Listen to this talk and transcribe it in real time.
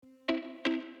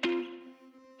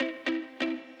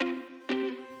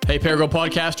Hey, Paragold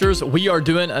podcasters, we are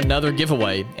doing another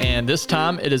giveaway, and this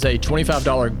time it is a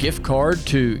 $25 gift card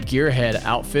to Gearhead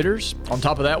Outfitters. On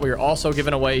top of that, we are also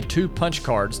giving away 2 punch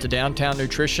cards to Downtown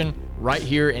Nutrition right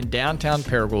here in downtown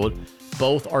Paragold.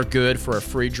 Both are good for a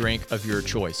free drink of your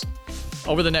choice.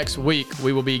 Over the next week,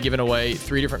 we will be giving away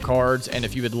 3 different cards, and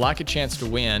if you would like a chance to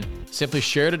win, simply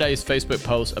share today's Facebook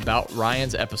post about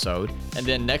Ryan's episode, and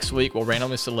then next week we'll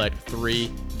randomly select 3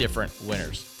 different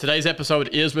winners. Today's episode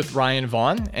is with Ryan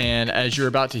Vaughan, and as you're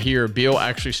about to hear, Bill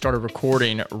actually started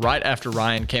recording right after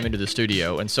Ryan came into the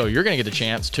studio, and so you're going to get a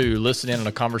chance to listen in on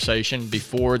a conversation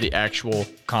before the actual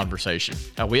conversation.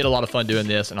 Now, we had a lot of fun doing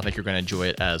this, and I think you're going to enjoy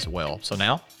it as well. So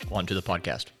now, on to the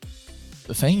podcast.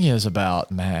 The thing is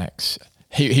about Max,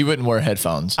 he wouldn't wear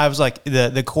headphones. I was like,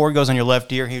 the cord goes on your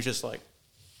left ear. He was just like,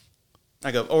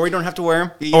 I go, or we don't have to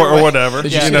wear them. Or whatever.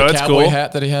 Did you see the cowboy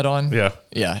hat that he had on? Yeah.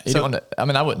 Yeah.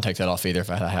 I wouldn't take that off either if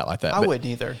I had a hat like that. I wouldn't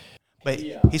either. But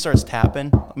he starts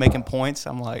tapping, making points.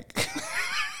 I'm like.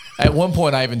 At one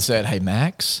point, I even said, hey,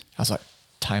 Max. I was like,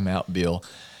 time out, Bill.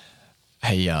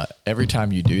 Hey, every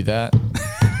time you do that,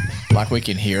 like we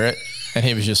can hear it. And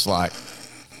he was just like.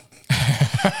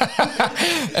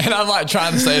 And I'm like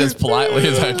trying to say it as politely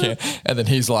as I can, and then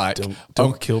he's like,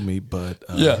 "Don't kill me," but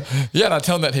yeah. And I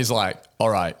tell him that, he's like, "All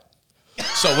right."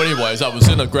 So, anyways, I was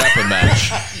in a grappling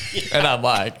match, and I'm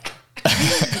like,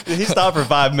 he stopped for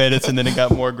 5 minutes, and then it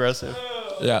got more aggressive.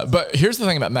 Yeah, but here's the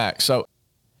thing about Max. So,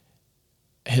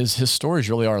 his stories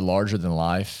really are larger than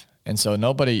life, and so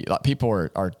people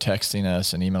are texting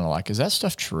us and emailing like, "Is that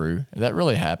stuff true? Did that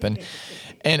really happen?"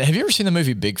 And have you ever seen the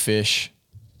movie Big Fish?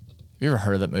 Have you ever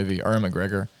heard of that movie, Ewan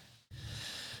McGregor?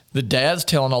 The dad's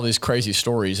telling all these crazy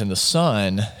stories, and the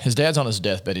son, his dad's on his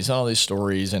deathbed. He's on all these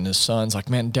stories, and his son's like,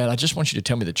 man, Dad, I just want you to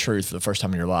tell me the truth for the first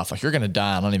time in your life. Like, you're going to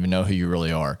die. I don't even know who you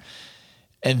really are.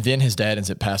 And then his dad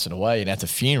ends up passing away, and at the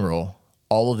funeral,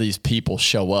 all of these people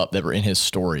show up that were in his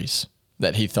stories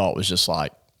that he thought was just,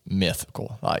 like,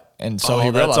 mythical. And so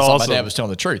he realized my dad was telling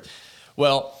the truth.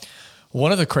 Well,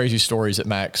 one of the crazy stories that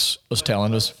Max was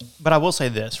telling was... But I will say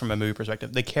this from a movie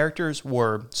perspective. The characters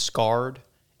were scarred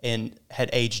and had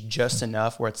aged just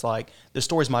enough where it's like the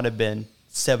stories might have been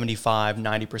 75,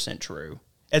 90% true.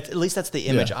 At least that's the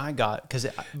image I got.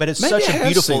 But it's such a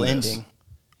beautiful ending.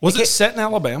 Was it set in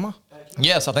Alabama?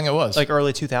 Yes, I think it was. Like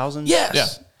early 2000s?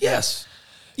 Yes. Yeah.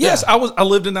 Yes. I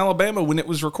lived in Alabama when it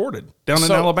was recorded down in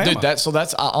Alabama. Dude,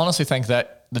 I honestly think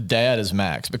that the dad is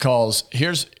Max, because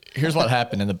here's what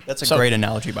happened. That's a great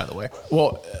analogy, by the way.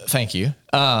 Well, thank you.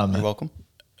 You're welcome.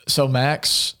 So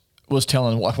Max was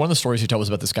telling, one of the stories he told was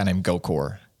about this guy named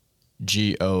Gokor,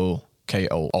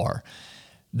 Gokor.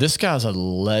 This guy's a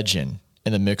legend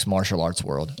in the mixed martial arts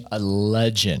world. A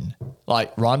legend.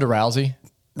 Like Ronda Rousey.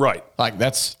 Right.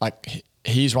 Like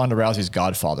he's Ronda Rousey's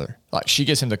godfather. Like, she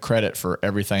gives him the credit for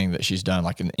everything that she's done,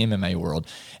 like in the MMA world.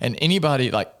 And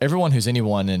anybody, like everyone who's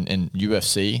anyone in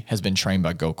UFC has been trained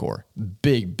by Gokor.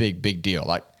 Big deal.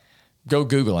 Like, go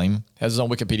Google him. Has his own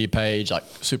Wikipedia page, like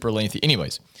super lengthy.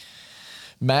 Anyways,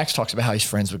 Max talks about how he's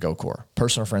friends with Gokor,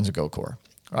 personal friends with Gokor,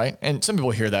 right? And some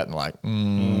people hear that and like,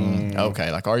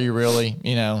 okay, like, are you really?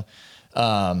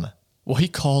 Well, he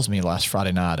calls me last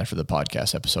Friday night after the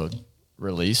podcast episode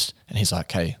released, and he's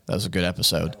like, hey, that was a good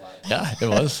episode. Yeah, it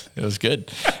was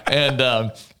good.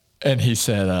 And he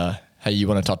said, hey, you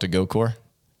want to talk to Gokor?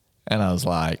 And I was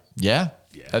like, yeah,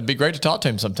 that'd be great to talk to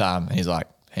him sometime. And he's like,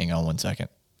 hang on one second.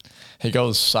 He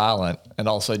goes silent, and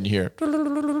all of a sudden you hear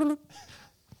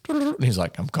and he's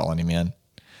like, I'm calling him in.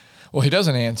 Well, he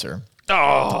doesn't answer.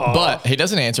 But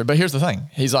here's the thing.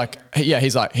 He's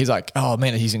like, oh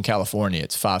man, he's in California.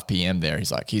 It's 5 p.m. there.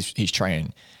 He's like, he's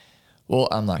training. Well,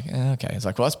 I'm like, okay. He's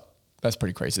like, well, that's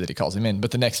pretty crazy that he calls him in.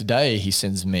 But the next day, he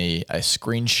sends me a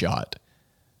screenshot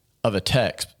of a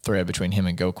text thread between him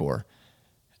and Gokor.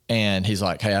 And he's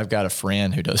like, hey, I've got a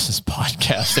friend who does this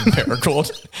podcast in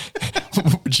Paragold.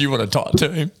 Would you want to talk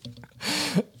to him?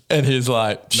 And he's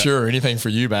like, sure, anything for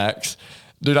you, Max.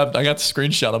 Dude, I got the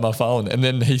screenshot on my phone. And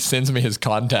then he sends me his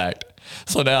contact.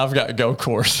 So now I've got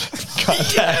Gokor's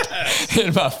contact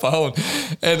in my phone.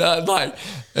 And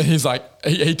he's like,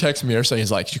 he texts me or so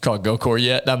he's like, you called Gokor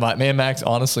yet? And I'm like, man, Max,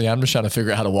 honestly, I'm just trying to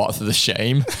figure out how to walk through the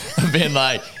shame of being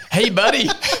like, hey, buddy,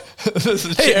 this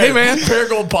is Jared, hey, man,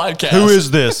 Paragold Podcast. Who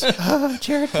is this?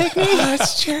 Jared Pickney.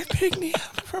 It's Jared Pickney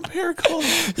from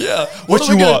Paragold. Yeah. What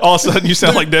you want? All of a sudden, you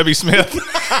sound like Debbie Smith.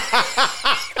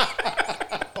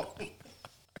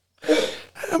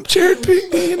 I'm Jared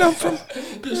Pickney, and I'm from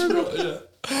Paragold.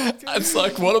 It's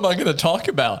like, what am I going to talk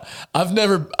about? I've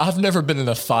never been in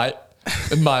a fight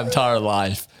in my entire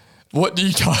life. What do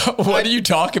you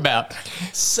talk about?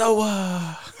 So,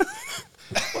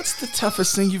 what's What's the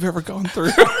toughest thing you've ever gone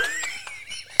through?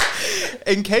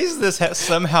 In case this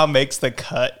somehow makes the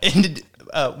cut, and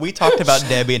we talked about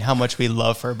Debbie and how much we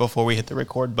love her before we hit the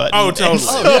record button. Oh, totally.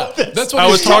 That's what I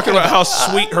he was talking about how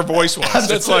sweet her voice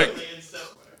was. It's like,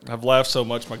 I've laughed so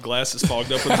much, my glasses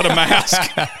fogged up without a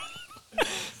mask.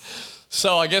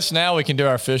 So I guess now we can do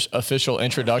our official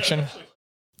introduction.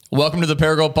 Welcome to the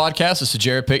Paragold Podcast. This is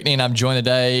Jared Pickney, and I'm joined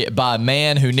today by a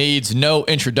man who needs no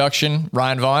introduction,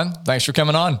 Ryan Vaughan. Thanks for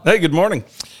coming on. Hey, good morning.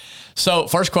 So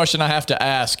first question I have to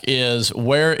ask is,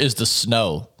 where is the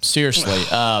snow? Seriously.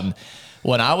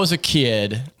 When I was a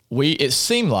kid, it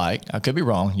seemed like, I could be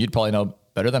wrong, you'd probably know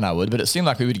better than I would, but it seemed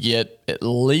like we would get at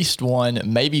least one,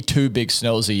 maybe two big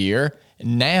snows a year.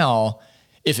 Now,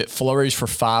 if it flurries for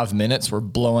 5 minutes, we're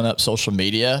blowing up social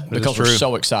media because we're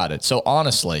so excited. So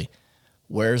honestly,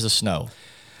 where's the snow?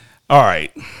 All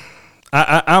right.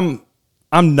 I'm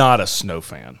not a snow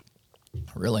fan.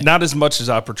 Really? Not as much as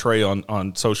I portray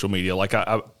on social media. Like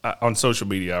I on social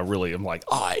media, I really am like,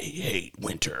 I hate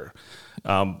winter.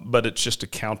 But it's just to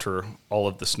counter all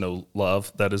of the snow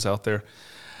love that is out there.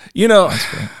 You know,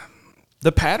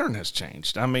 the pattern has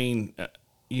changed. I mean,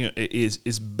 you know, it is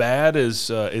as bad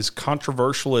as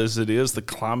controversial as it is, the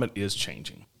climate is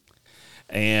changing.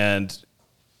 And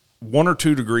 1 or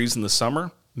 2 degrees in the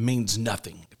summer means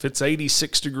nothing. If it's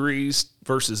 86 degrees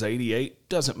versus 88,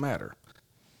 doesn't matter.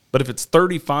 But if it's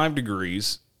 35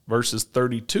 degrees versus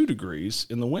 32 degrees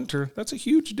in the winter, that's a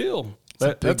huge deal.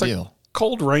 That's a big deal.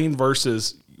 Cold rain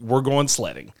versus we're going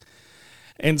sledding.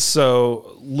 And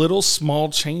so little small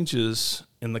changes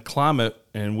in the climate,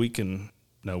 and we can't.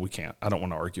 I don't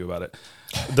want to argue about it.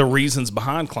 The reasons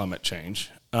behind climate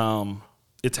change,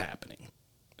 it's happening.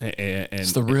 And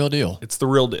it's the real deal. It's the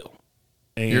real deal.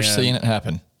 And you're seeing it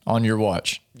happen on your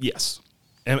watch. Yes.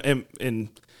 And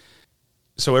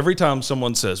so every time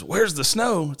someone says, where's the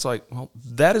snow? It's like, well,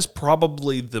 that is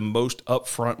probably the most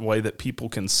upfront way that people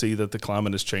can see that the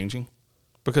climate is changing.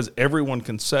 Because everyone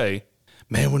can say,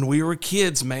 man, when we were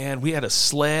kids, man, we had a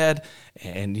sled,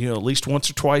 and, you know, at least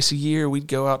once or twice a year, we'd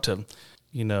go out to,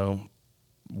 you know,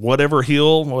 whatever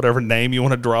hill, whatever name you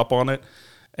want to drop on it,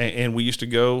 and we used to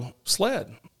go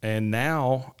sled. And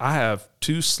now I have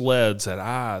 2 sleds that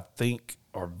I think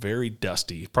are very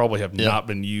dusty, probably have not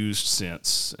been used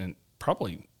since, and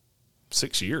probably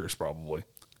 6 years, probably.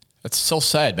 It's so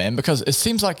sad, man, because it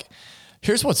seems like,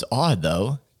 here's what's odd,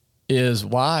 though, is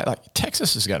why, like,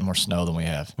 Texas has gotten more snow than we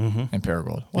have in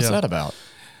Paragould. What's that about?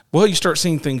 Well, you start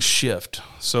seeing things shift.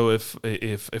 So if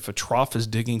a trough is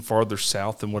digging farther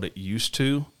south than what it used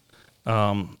to,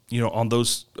 you know, on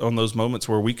those moments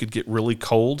where we could get really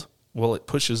cold, well, it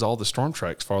pushes all the storm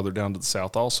tracks farther down to the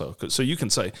south also. So you can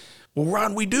say, well,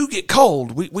 Ron, we do get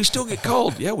cold. We still get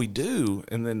cold. Yeah, we do.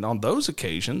 And then on those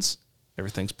occasions,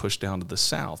 everything's pushed down to the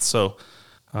south. So,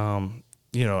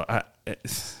 you know,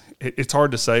 it's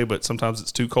hard to say, but sometimes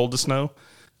it's too cold to snow.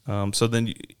 So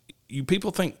then you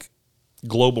people think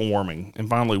global warming, and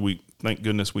finally thank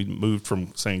goodness we moved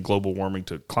from saying global warming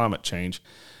to climate change,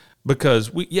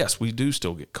 because we do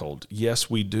still get cold. Yes,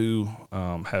 we do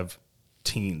have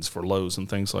teens for lows and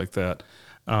things like that.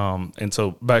 And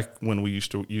so back when we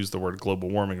used to use the word global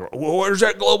warming, well, where's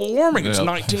that global warming? It's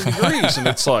 19 degrees. And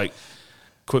it's like,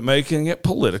 quit making it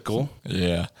political.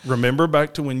 Yeah. Remember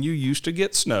back to when you used to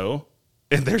get snow,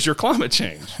 and there's your climate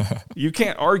change. You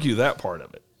can't argue that part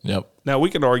of it. Yep. Now, we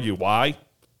can argue why.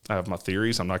 I have my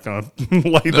theories. I'm not going to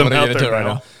lay them out there right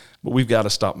now. But we've got to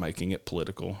stop making it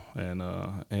political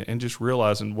and just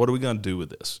realizing, what are we going to do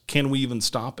with this? Can we even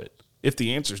stop it? If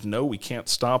the answer is no, we can't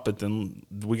stop it, then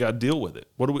we got to deal with it.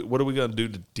 What are we going to do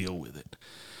to deal with it?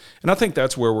 And I think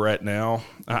that's where we're at now.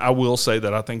 I will say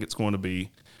that I think it's going to be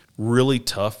really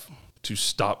tough to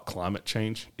stop climate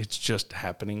change. It's just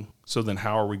happening. So then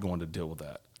how are we going to deal with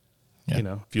that? Yeah. You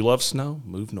know, if you love snow,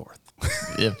 move north.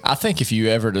 Yeah. I think if you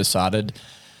ever decided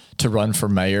to run for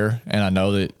mayor, and I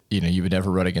know that, you know, you would never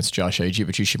run against Josh Agee,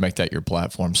 but you should make that your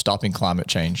platform, stopping climate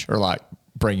change, or like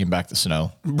bringing back the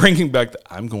snow.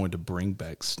 I'm going to bring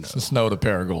back snow. The snow to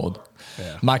Paragould.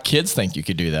 Yeah. My kids think you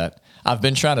could do that. I've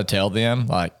been trying to tell them,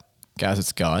 like, guys,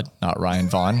 it's God, not Ryan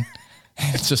Vaughan.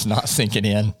 It's just not sinking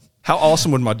in. How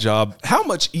awesome would how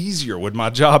much easier would my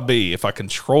job be if I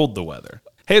controlled the weather?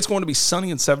 Hey, it's going to be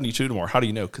sunny and 72 tomorrow. How do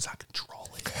you know? Because I control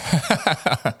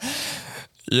it.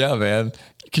 Yeah, man.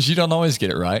 Because you don't always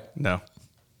get it right. No.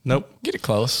 Nope. Get it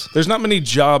close. There's not many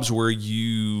jobs where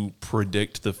you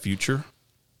predict the future.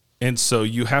 And so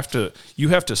you have to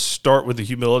start with the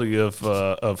humility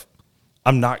of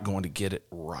I'm not going to get it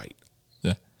right.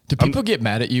 Yeah. Do people get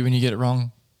mad at you when you get it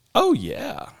wrong? Oh,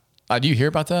 yeah. Do you hear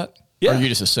about that? Yeah. Or you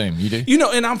just assume you do? You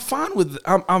know, and I'm fine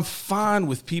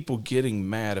with people getting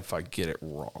mad if I get it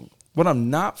wrong. What I'm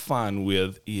not fine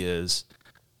with is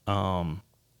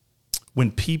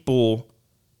when people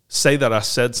say that I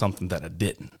said something that I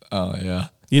didn't. Oh, yeah.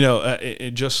 You know,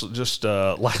 it just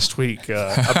last week,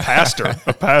 a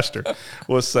pastor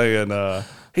was saying,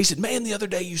 he said, "Man, the other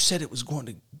day you said it was going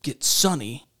to get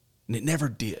sunny, and it never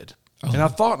did." And I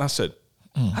thought, and I said,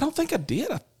 I don't think I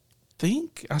did. I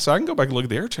said, I can go back and look at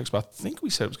the air checks, but I think we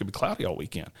said it was going to be cloudy all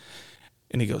weekend.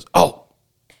 And he goes, "Oh,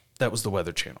 that was the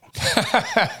Weather Channel."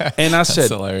 And I said,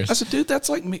 "Dude, that's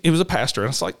like me." It was a pastor. And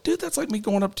I was like, "Dude, that's like me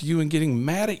going up to you and getting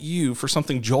mad at you for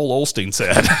something Joel Osteen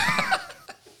said."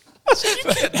 I said,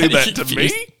 "You can't do that to me."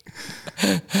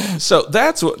 So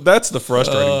that's the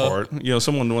frustrating part. You know,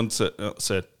 someone once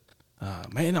said,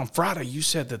 "Man, on Friday you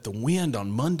said that the wind on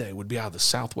Monday would be out of the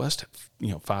southwest at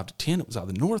 5 to 10. It was out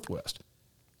of the northwest."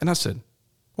 And I said,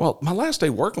 "Well, my last day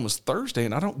working was Thursday,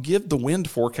 and I don't give the wind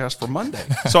forecast for Monday.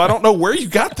 So I don't know where you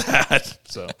got that."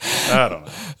 So I don't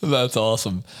know. That's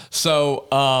awesome. So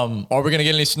are we going to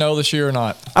get any snow this year or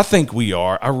not? I think we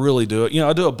are. I really do. You know,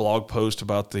 I do a blog post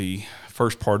about the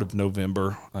first part of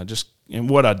November. And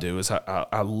what I do is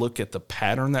I look at the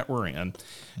pattern that we're in,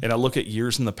 and I look at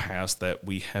years in the past that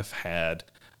we have had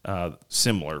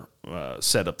similar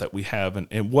setup that we have,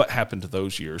 and what happened to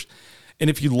those years. And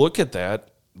if you look at that,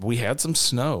 we had some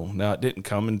snow. Now, it didn't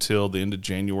come until the end of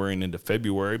January and into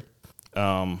February.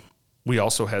 We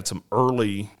also had some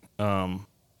early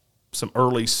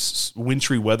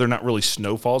wintry weather, not really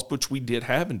snowfalls, which we did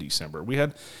have in December. We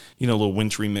had, little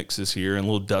wintry mixes here and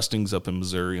little dustings up in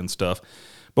Missouri and stuff.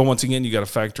 But once again, you got to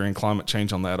factor in climate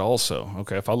change on that also.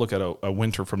 Okay, if I look at a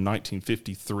winter from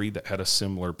 1953 that had a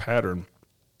similar pattern,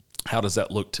 how does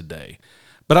that look today?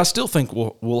 But I still think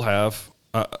we'll have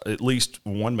at least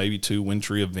one, maybe two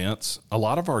wintry events. A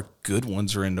lot of our good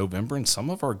ones are in November, and some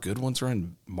of our good ones are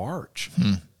in March.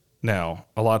 Now,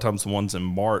 a lot of times the ones in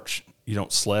March you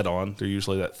don't sled on. They're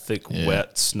usually that thick,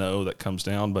 wet snow that comes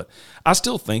down. But I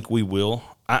still think we will.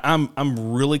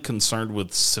 I'm really concerned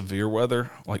with severe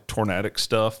weather, like tornadic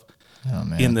stuff,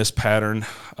 in this pattern,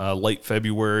 late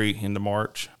February into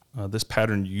March. This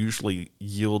pattern usually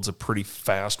yields a pretty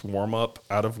fast warm-up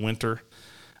out of winter.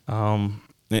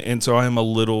 And so I am a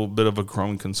little bit of a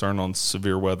growing concern on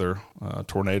severe weather,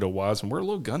 tornado-wise, and we're a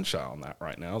little gun-shy on that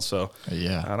right now. So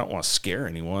I don't want to scare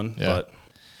anyone, but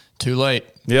too late.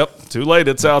 Yep, too late.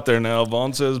 It's out there now.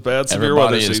 Vaughan says bad severe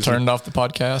weather season. Everybody has turned off the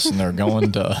podcast, and they're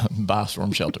going to buy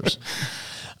storm shelters.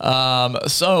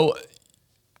 So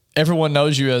everyone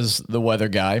knows you as the weather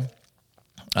guy,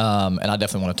 and I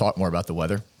definitely want to talk more about the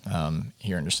weather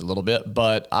here in just a little bit.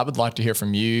 But I would like to hear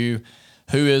from you.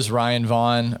 Who is Ryan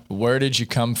Vaughan? Where did you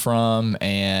come from,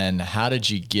 and how did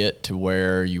you get to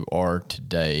where you are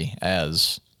today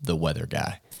as the weather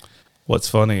guy? What's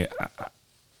funny,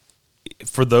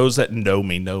 for those that know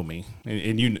me,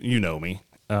 and you know me,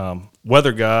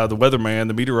 weather guy, the weatherman,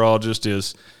 the meteorologist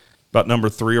is about number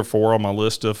 3 or 4 on my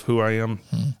list of who I am,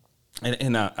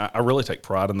 and I really take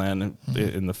pride in that, and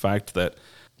in the fact that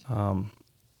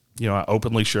I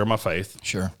openly share my faith.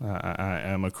 Sure, I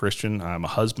am a Christian. I'm a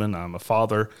husband. I'm a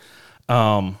father.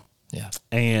 And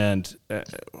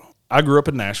I grew up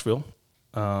in Nashville,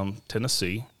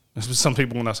 Tennessee. Some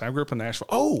people, when I say I grew up in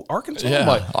Nashville, Arkansas. Yeah, I'm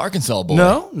like, Arkansas boy.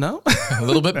 No. A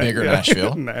little bit bigger,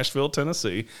 Nashville. Nashville,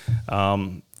 Tennessee.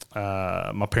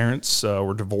 My parents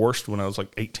were divorced when I was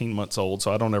like 18 months old,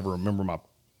 so I don't ever remember my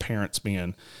parents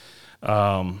being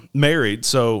married.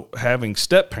 So having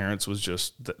step parents was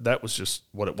just that was just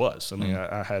what it was. I mean,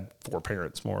 I had 4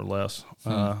 parents more or less.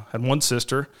 Had one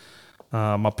sister.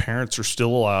 My parents are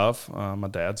still alive. My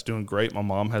dad's doing great. My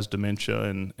mom has dementia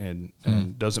and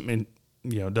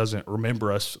doesn't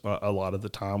remember us a lot of the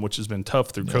time, which has been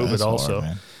tough through COVID also.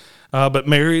 Hard, but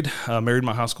married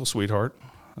my high school sweetheart,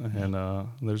 and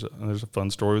there's a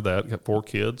fun story with that. Got 4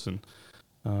 kids, and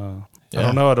I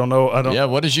don't know. Yeah,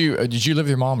 what did you live with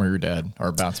your mom or your dad,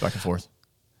 or bounce back and forth?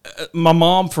 My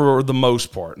mom for the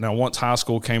most part. Now, once high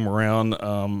school came around,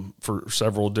 for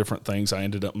several different things, I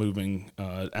ended up moving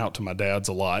out to my dad's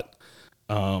a lot.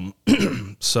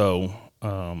 So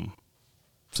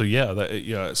a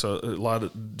lot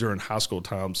of during high school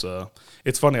times.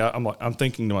 It's funny. I'm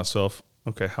thinking to myself,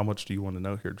 okay, how much do you want to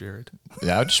know here, Jared?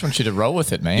 Yeah, I just want you to roll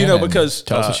with it, man. Because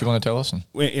tell us what you want to tell us.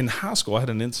 In high school, I had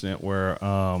an incident where,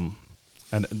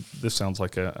 and this sounds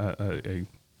like a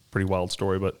pretty wild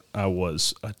story, but I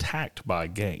was attacked by a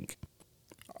gang.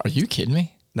 Are you kidding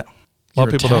me? No, a lot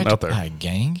of people don't know that. By a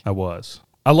gang? I was.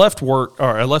 I left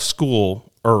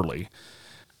school early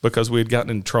because we had gotten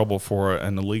in trouble for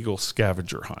an illegal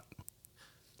scavenger hunt.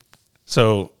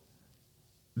 So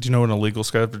Do you know what an illegal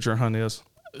scavenger hunt is?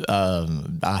 I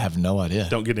have no idea.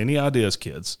 Don't get any ideas,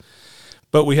 kids.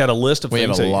 But we had a list of We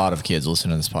things. have a lot of kids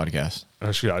listening to this podcast.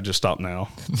 Actually, I just stopped now.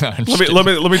 No, I'm just Let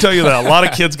me tell you that a lot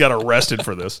of kids got arrested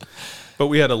for this. But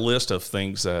we had a list of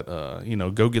things that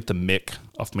go get the Mick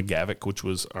off McGavick, which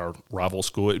was our rival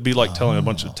school. It'd be like telling a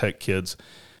bunch of tech kids,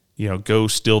 go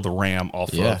steal the Ram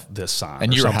off of this sign.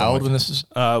 And or you were something how old like when this is?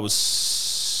 I was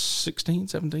 16,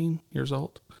 17 years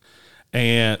old.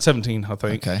 And 17, I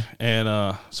think. Okay.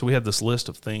 And so we had this list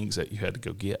of things that you had to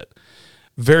go get.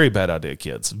 Very bad idea,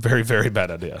 kids. Very, very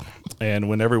bad idea. And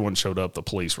when everyone showed up, the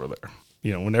police were there.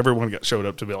 When everyone showed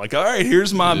up to be like, all right,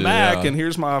 here's my Mac and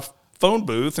here's my phone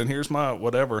booth and here's my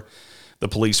whatever, the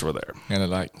police were there. And they're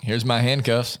like, here's my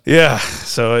handcuffs. Yeah.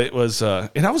 So it was,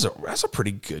 and I was a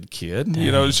pretty good kid.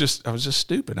 Dang. I was just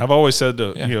stupid. I've always said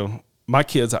to, my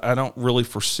kids, I don't really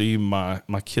foresee my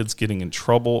kids getting in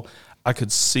trouble. I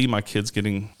could see my kids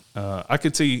getting. I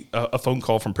could see a phone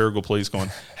call from Paragould Police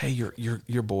going, "Hey,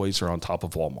 your boys are on top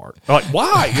of Walmart." I'm like,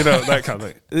 why? That kind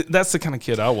of thing. That's the kind of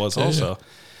kid I was also.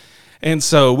 And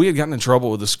so we had gotten in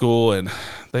trouble with the school, and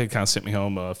they had kind of sent me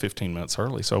home 15 minutes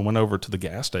early. So I went over to the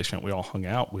gas station that we all hung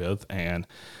out with, and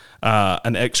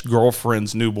an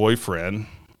ex-girlfriend's new boyfriend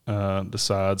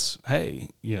decides, hey,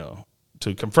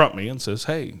 to confront me and says,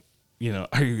 hey, I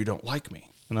hear you don't like me.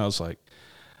 And I was like,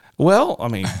 well, I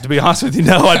mean, to be honest with you,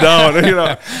 no, I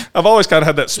don't. I've always kind of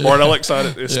had that smart aleck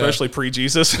side, especially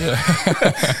pre-Jesus. Yeah.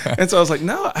 And so I was like,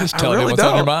 no, I really what's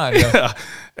don't. on your mind. Yeah.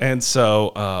 And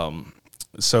so,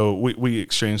 we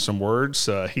exchanged some words.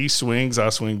 He swings, I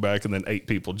swing back, and then 8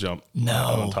 people jump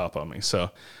on top of me.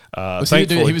 So,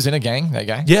 thankfully, he was in a gang, that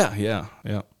guy? Yeah.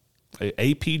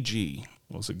 APG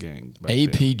was a gang.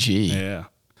 APG. Then. Yeah.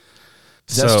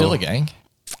 Is that still a gang?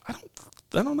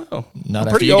 I don't know. Not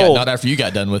after you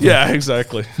got done with it. Yeah,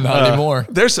 exactly. Not anymore.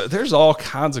 There's all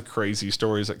kinds of crazy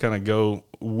stories that kind of go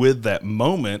with that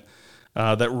moment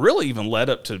that really even led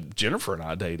up to Jennifer and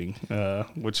I dating,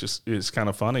 which is kind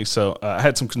of funny. So I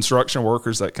had some construction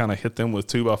workers that kind of hit them with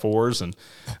 2x4s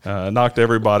and knocked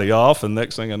everybody off. And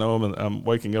next thing I know, I'm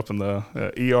waking up in the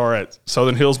ER at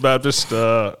Southern Hills Baptist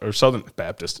or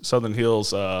Southern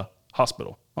Hills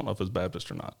Hospital. I don't know if it's Baptist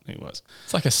or not. Anyways,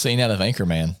 it's like a scene out of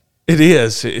Anchorman. It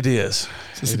is.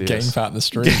 It's a gang fight in the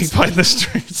streets. Gang fight in the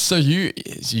streets. So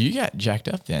you got jacked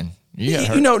up then. You got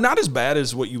hurt. Not as bad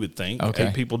as what you would think. Okay.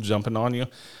 8 people jumping on you.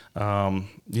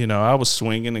 I was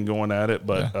swinging and going at it,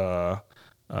 but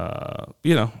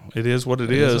it is what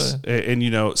it is.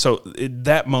 And so at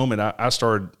that moment, I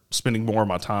started spending more of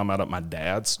my time out at my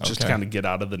dad's just to kind of get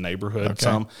out of the neighborhood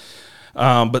some.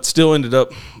 But still ended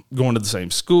up going to the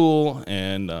same school,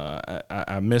 and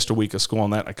I missed a week of school on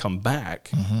that. I come back,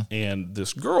 and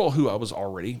this girl who I was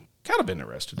already kind of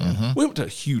interested in, we went to a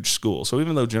huge school. So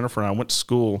even though Jennifer and I went to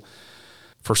school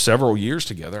for several years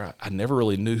together, I never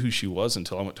really knew who she was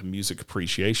until I went to music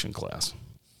appreciation class.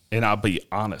 And I'll be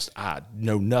honest, I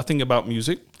know nothing about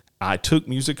music. I took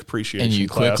music appreciation class. And you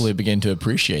quickly began to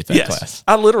appreciate that class.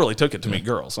 I literally took it to meet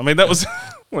girls. I mean, that was,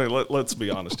 let's be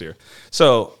honest here.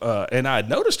 So, and I had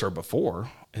noticed her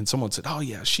before, and someone said, oh,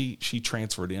 yeah, she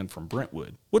transferred in from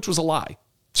Brentwood, which was a lie.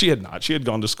 She had not. She had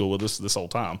gone to school with us this whole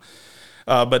time.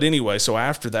 But anyway, so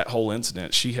after that whole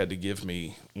incident, she had to give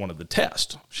me one of the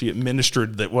tests. She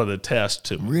administered one of the tests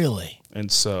to me. Really?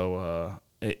 And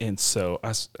so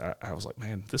I was like,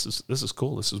 man, this is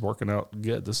cool. This is working out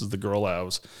good. This is the girl I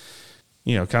was,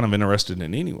 kind of interested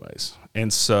in anyways.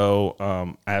 And so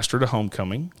I asked her to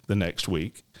homecoming the next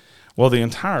week. Well, the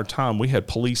entire time we had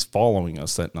police following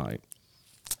us that night.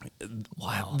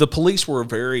 Wow. The police were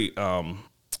very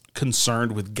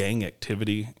concerned with gang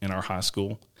activity in our high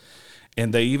school.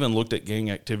 And they even looked at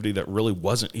gang activity that really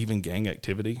wasn't even gang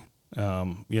activity.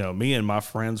 Me and my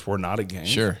friends were not a gang.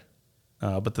 Sure.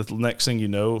 But the next thing you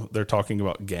know, they're talking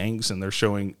about gangs, and they're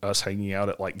showing us hanging out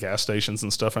at like gas stations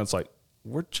and stuff. And it's like,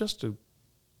 we're just a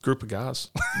group of guys.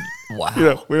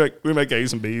 Wow. We make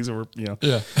A's and B's, and we're.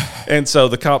 Yeah. And so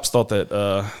the cops thought that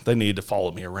they needed to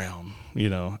follow me around,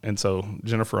 And so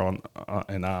Jennifer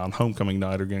and I on homecoming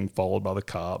night are getting followed by the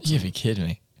cops. You be kidding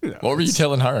me. What were you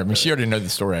telling her? I mean, she already knew the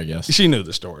story, I guess. She knew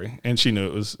the story, and she knew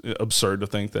it was absurd to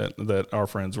think that our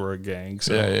friends were a gang.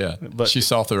 So, yeah. But she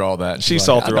saw through all that. She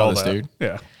saw through all this that. Dude.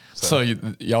 Yeah. So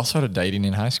y'all started dating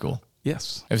in high school?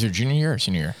 Yes. It was your junior year or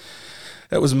senior year?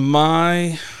 That was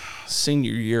my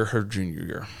senior year, her junior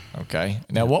year. Okay.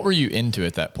 Now, what were you into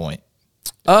at that point?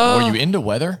 Were you into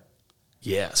weather?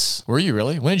 Yes. Were you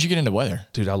really? When did you get into weather?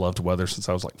 Dude, I loved weather since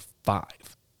I was like 5.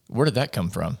 Where did that come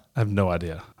from? I have no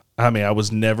idea. I mean, I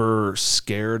was never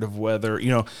scared of weather.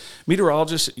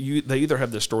 Meteorologists, they either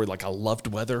have this story like I loved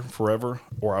weather forever,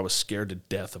 or I was scared to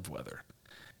death of weather.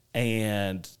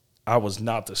 and I was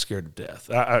not that scared to death.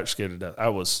 I was scared to death. I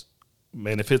was,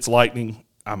 man, if it's lightning,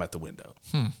 I'm at the window.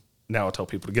 Now I tell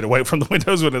people to get away from the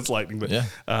windows when it's lightning. But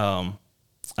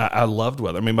I loved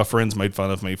weather. I mean, my friends made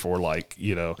fun of me for like,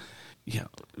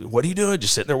 what are you doing?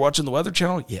 Just sitting there watching the Weather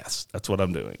Channel? Yes, that's what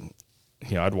I'm doing.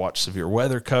 I'd watch severe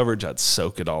weather coverage. I'd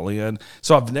soak it all in.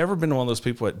 So I've never been one of those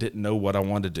people that didn't know what I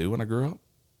wanted to do when I grew up.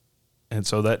 And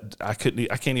so that I can't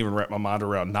even wrap my mind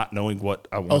around not knowing what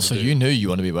I wanted to do. Oh, so you knew you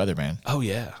wanted to be weatherman. Oh,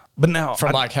 yeah. But now.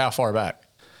 From like how far back?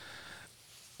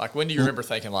 Like when do you remember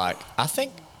thinking like, I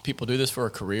think people do this for a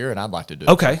career and I'd like to do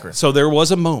it for a career? So there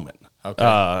was a moment.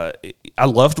 Okay. I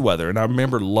loved weather, and I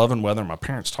remember loving weather. My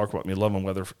parents talked about me loving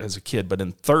weather as a kid. But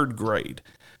in third grade,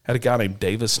 I had a guy named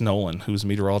Davis Nolan, who was a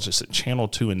meteorologist at Channel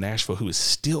 2 in Nashville, who is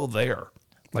still there,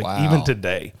 even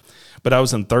today. But I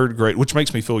was in third grade, which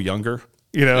makes me feel younger.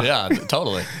 Yeah,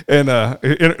 totally. And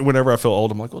whenever I feel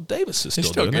old, I'm like, well, Davis is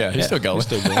still doing it. Yeah, he's still going. He's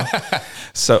still going.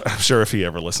 So I'm sure if he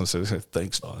ever listens to this,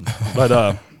 thanks, Vaughan.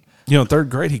 But, in third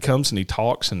grade, he comes and he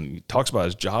talks about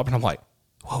his job. And I'm like,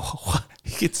 whoa,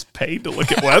 he gets paid to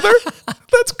look at weather?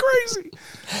 That's crazy.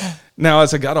 Now,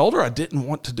 as I got older, I didn't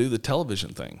want to do the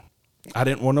television thing. I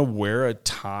didn't want to wear a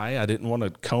tie. I didn't want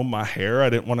to comb my hair. I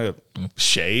didn't want to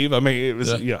shave. I mean, it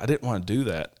was, I didn't want to do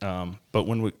that. But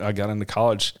when I got into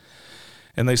college,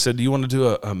 and they said, do you want to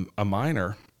do a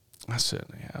minor? I said,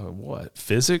 yeah, what?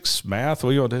 Physics, math?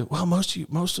 What do you want to do? Well, most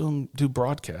of them do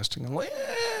broadcasting. I'm like,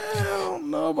 I don't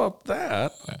know about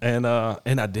that. And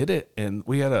I did it. And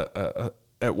we had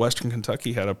at Western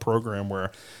Kentucky had a program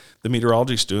where the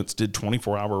meteorology students did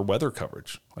 24-hour weather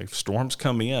coverage. Like if storms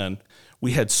come in,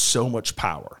 we had so much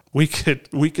power. We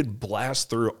could blast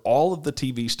through all of the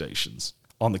TV stations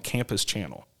on the campus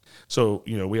channel. So,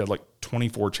 we had like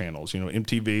 24 channels,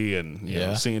 MTV and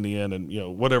CNN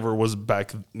and, whatever was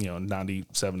back,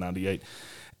 97, 98.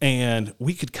 And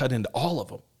we could cut into all of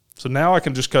them. So now I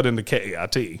can just cut into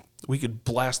KAIT. We could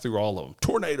blast through all of them.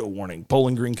 Tornado warning,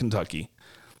 Bowling Green, Kentucky.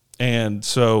 And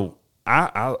so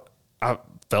I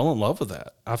fell in love with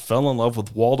that. I fell in love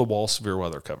with wall-to-wall severe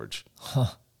weather coverage.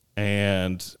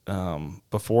 And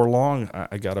before long,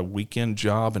 I got a weekend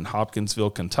job in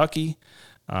Hopkinsville, Kentucky.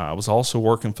 I was also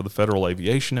working for the Federal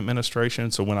Aviation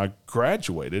Administration. So when I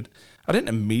graduated, I didn't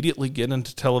immediately get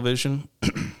into television.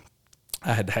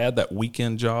 I had that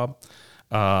weekend job,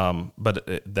 but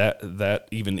that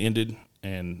even ended,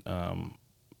 and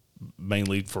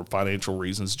mainly for financial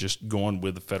reasons, just going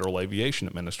with the Federal Aviation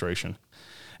Administration.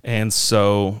 And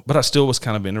so, but I still was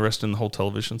kind of interested in the whole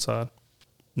television side.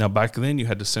 Now, back then, you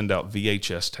had to send out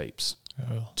VHS tapes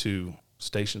to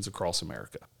stations across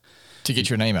America to get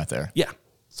your name out there. Yeah.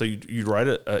 So you'd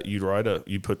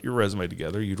put your resume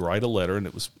together, you'd write a letter, and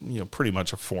it was, pretty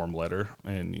much a form letter.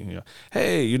 And,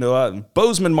 hey,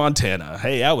 Bozeman, Montana.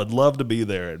 Hey, I would love to be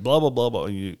there. And blah, blah, blah, blah.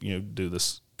 And you do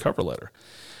this cover letter.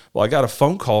 Well, I got a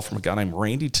phone call from a guy named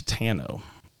Randy Titano.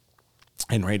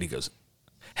 And Randy goes,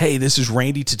 hey, this is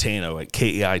Randy Titano at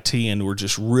KAIT, and we're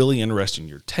just really interested in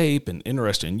your tape and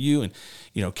interested in you. And,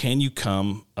 can you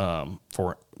come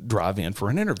drive in for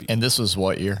an interview? And this was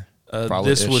what year?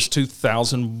 This was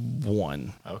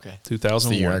 2001. Okay. 2001. It's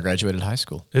the year I graduated high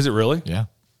school. Is it really? Yeah.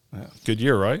 Good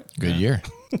year, right? Good year.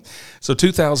 So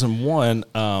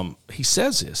 2001, he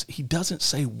says this. He doesn't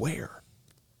say where.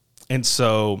 And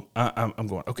so I'm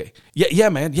going, okay. Yeah,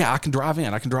 man. Yeah, I can drive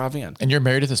in. And you're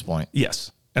married at this point?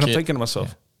 Yes. And I'm thinking to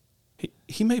myself,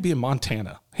 he may be in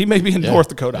Montana. He may be in North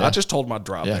Dakota. I just told him I'd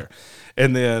drive there.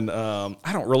 And then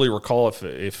I don't really recall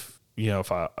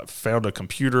if I found a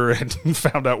computer and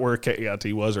found out where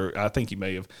KAIT was, or I think he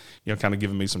may have, kind of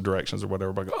given me some directions or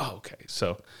whatever. But I go, oh, okay.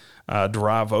 So I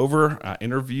drive over, I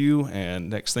interview, and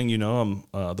next thing you know,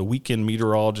 I'm the weekend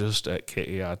meteorologist at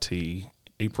KAIT,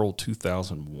 April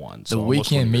 2001. So the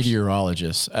weekend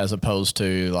meteorologist, as opposed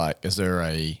to like, is there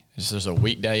a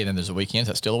weekday and then there's a weekend? Is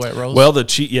that still the way it rolls? Well,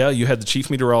 you had the chief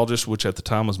meteorologist, which at the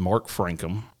time was Mark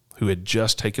Frankham, who had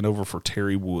just taken over for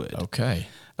Terry Wood. Okay.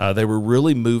 They were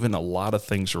really moving a lot of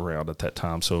things around at that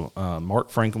time. So Mark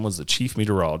Frankham was the chief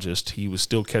meteorologist. He was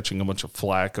still catching a bunch of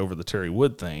flack over the Terry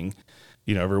Wood thing.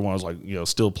 Everyone was like,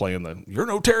 still playing the "You're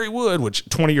no Terry Wood," which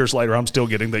 20 years later, I'm still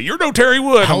getting the "You're no Terry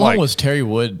Wood." How long was Terry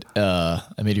Wood a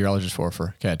meteorologist for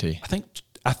KAIT?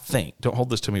 I think. Don't hold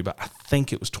this to me, but I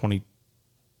think it was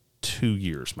 22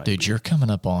 years, maybe. Dude, you're coming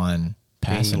up on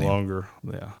passing longer.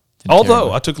 Yeah.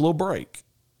 Although I took a little break.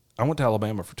 I went to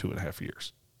Alabama for 2.5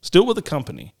 years. Still with the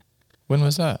company. When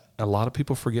was that? A lot of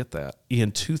people forget that.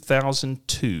 In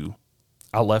 2002,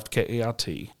 I left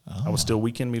KAIT. I was still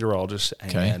weekend meteorologist,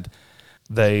 and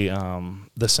they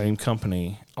the same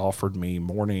company offered me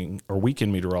morning or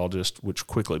weekend meteorologist, which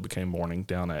quickly became morning,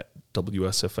 down at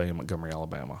WSFA in Montgomery,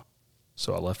 Alabama.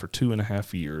 So I left for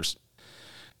 2.5 years.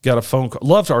 Got a phone call.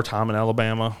 Loved our time in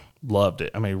Alabama. Loved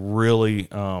it. I mean, really,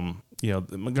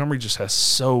 Montgomery just has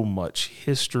so much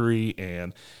history,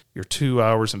 and you're 2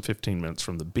 hours and 15 minutes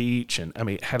from the beach. And I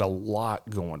mean, it had a lot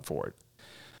going for it.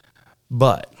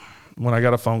 But when I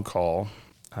got a phone call,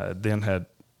 I then had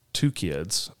 2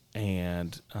 kids,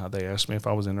 and they asked me if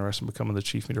I was interested in becoming the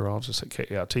chief meteorologist at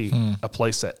KIT, a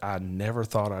place that I never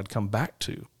thought I'd come back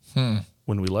to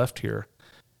when we left here.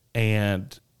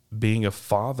 And being a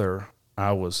father,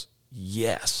 I was,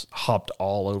 hopped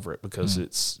all over it because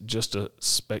it's just a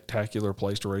spectacular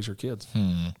place to raise your kids.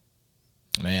 Man,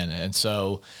 and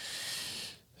so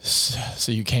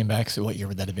you came back. So what year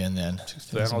would that have been then?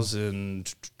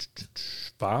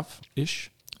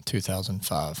 2005-ish.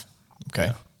 2005. Okay.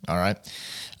 Yeah. All right.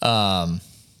 I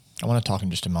want to talk in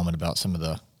just a moment about some of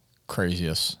the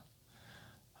craziest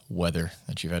weather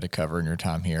that you've had to cover in your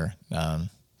time here.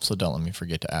 So don't let me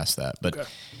forget to ask that. But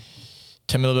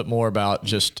tell me a little bit more about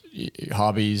just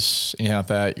hobbies, anything like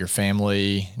that, your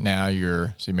family. Now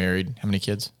you're married. How many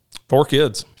kids? 4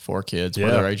 kids. 4 kids. Yeah.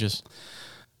 What are their ages?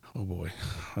 Oh, boy.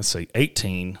 Let's see.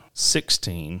 18,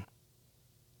 16,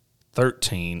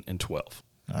 13, and 12.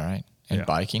 All right. And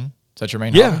biking? Is that your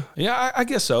main Yeah. hobby? Yeah, I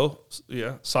guess so.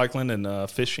 Yeah. Cycling and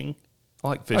fishing. I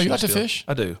like fishing. Oh, you like still. to fish?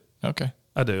 I do. Okay.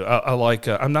 I do. I like,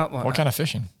 I'm not like. What kind of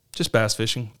fishing? Just bass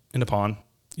fishing in the pond.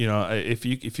 You know, if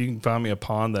you can find me a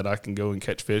pond that I can go and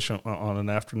catch fish on an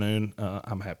afternoon,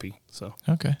 I'm happy. So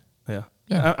okay, yeah.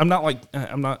 I'm not, you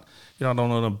know, I don't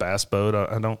own a bass boat.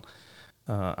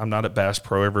 I'm not at Bass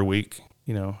Pro every week.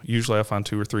 You know, usually I find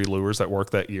 2 or 3 lures that work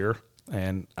that year,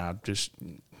 and I just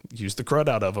use the crud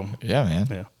out of them. Yeah, man.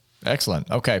 Yeah, excellent.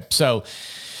 Okay, so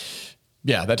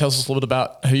yeah, that tells us a little bit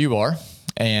about who you are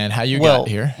and how you got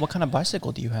here. What kind of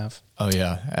bicycle do you have? Oh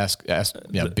yeah, ask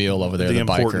Bill over there, the the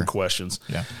important biker. questions.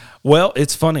 Yeah. Well,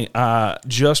 it's funny. I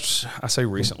say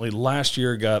recently, last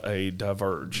year got a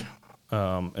Diverge,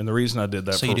 and the reason I did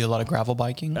that. So you do a lot of gravel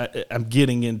biking? I'm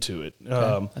getting into it.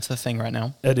 Okay. That's the thing right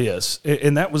now. It is,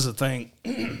 and that was the thing.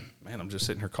 Man, I'm just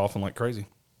sitting here coughing like crazy.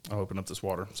 I'll open up this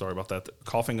water. Sorry about that.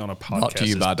 Coughing on a podcast. Brought to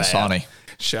you by bad. Dasani.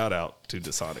 Shout out to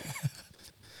Dasani.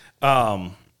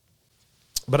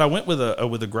 But I went with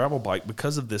a gravel bike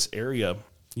because of this area.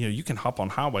 You know, you can hop on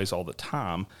highways all the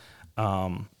time,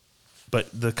 but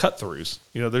the cut throughs.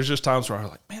 You know, there's just times where I'm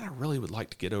like, man, I really would like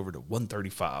to get over to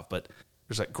 135, but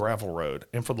there's that gravel road.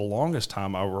 And for the longest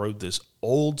time, I rode this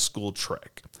old school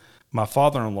Trek. My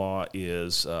father-in-law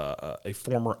is a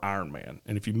former Ironman,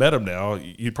 and if you met him now,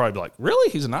 you'd probably be like,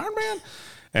 really? He's an Ironman?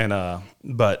 And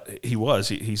but he was.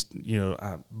 He's you know,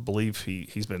 I believe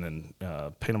he's been in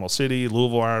Panama City,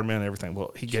 Louisville Ironman, everything.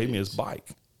 Well, he gave me his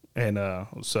bike, and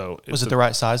so was it the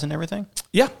right size and everything?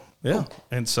 Yeah. Cool.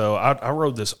 And so I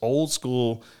rode this old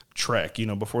school Trek. You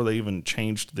know, before they even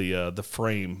changed the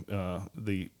frame,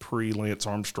 the pre-Lance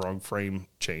Armstrong frame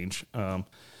change.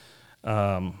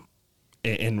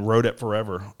 And rode it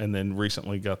forever, and then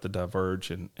recently got the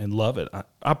Diverge and love it.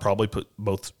 I probably put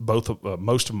both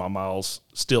most of my miles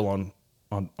still on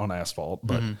asphalt,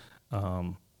 but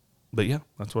but yeah,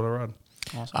 that's what I ride.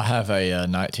 Awesome. I have a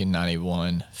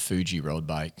 1991 Fuji road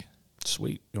bike.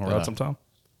 Sweet, you want to ride sometime?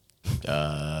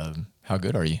 How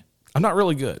good are you? I'm not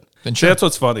really good. Then See, that's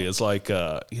what's funny. It's like you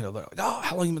know, they're like, oh,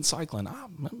 how long you been cycling?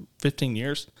 15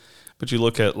 years. But you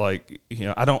look at, like, you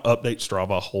know, I don't update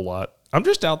Strava a whole lot. I'm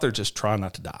just out there just trying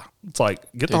not to die. It's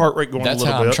like, get the heart rate going a little bit.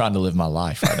 That's how I'm trying to live my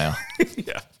life right now.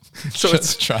 Yeah. So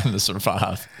it's trying to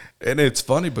survive. And it's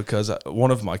funny because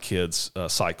one of my kids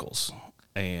cycles,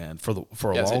 and for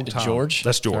a long time. George?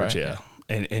 That's George, right. yeah.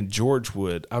 And George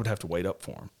I would have to wait up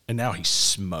for him. And now he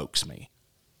smokes me.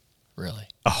 Really?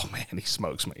 Oh, man, he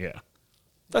smokes me, yeah.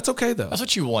 That's okay, though. That's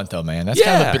what you want, though, man. That's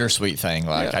kind of a bittersweet thing.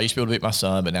 Like, I used to be able to beat my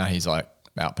son, but now he's, like,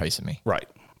 outpacing me. Right.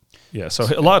 Yeah, so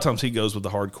a lot of times he goes with the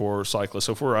hardcore cyclist.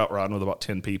 So if we're out riding with about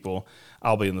 10 people,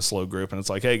 I'll be in the slow group, and it's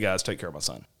like, hey, guys, take care of my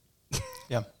son.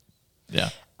 Yeah. Yeah.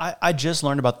 I just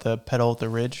learned about the Pedal the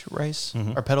Ridge race,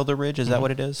 or Pedal the Ridge. Is that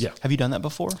what it is? Yeah. Have you done that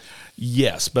before?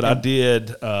 Yes, but I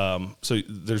did. So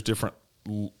there's different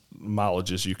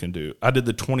mileages you can do. I did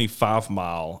the 25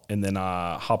 mile, and then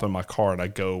I hop in my car and I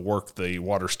go work the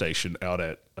water station out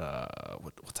at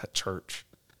what's that church?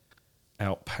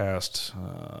 Out past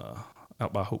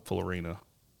out by Hopeful Arena.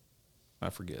 I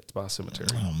forget. It's by a cemetery.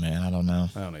 Oh man, I don't know.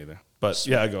 I don't either. But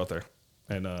yeah, I go out there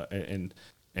and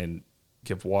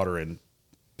give water and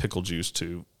pickle juice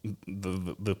to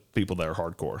the people that are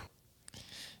hardcore.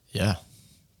 Yeah.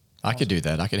 I could do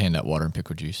that. I could hand out water and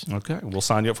pickle juice. Okay, we'll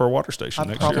sign you up for a water station I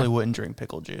next probably year. wouldn't drink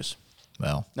pickle juice,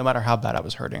 Well, no matter how bad I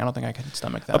was hurting. I don't think I could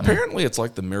stomach that. Apparently, it's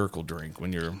like the miracle drink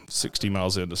when you're 60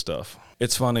 miles into stuff.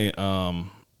 It's funny.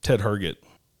 Ted Herget,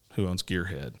 who owns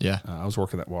Gearhead. Yeah. I was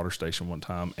working at that water station one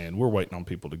time, and we're waiting on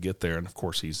people to get there. And, of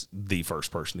course, he's the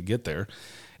first person to get there.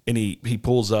 And he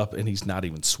pulls up, and he's not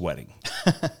even sweating.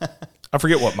 I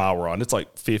forget what mile we're on. It's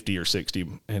like 50 or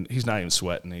 60, and he's not even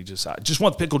sweating. I just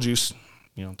want the pickle juice.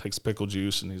 Takes the pickle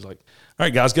juice, and he's like, all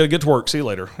right, guys, got to get to work. See you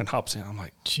later. And hops in. I'm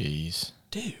like, jeez.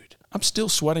 dude, I'm still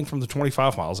sweating from the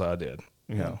 25 miles I did.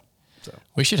 So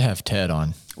We should have Ted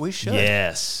on. We should.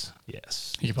 Yes.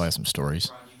 He could probably have some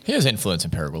stories. He has influence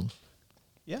in Paragould.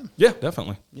 Yeah. Yeah,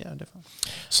 definitely. Yeah, definitely.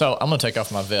 So I'm going to take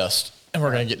off my vest, and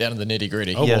we're going to get down to the nitty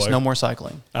gritty. Oh, Yes, boy. no more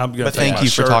cycling. I'm gonna But take thank my you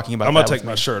for shirt- talking about I'm gonna that take with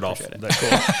my me. shirt off. Appreciate it.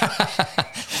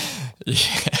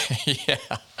 That cool. Yeah.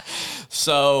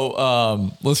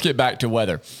 So let's get back to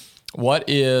weather. What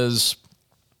is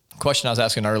question I was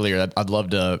asking earlier? I'd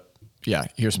love to,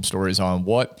 hear some stories on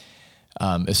what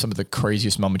is some of the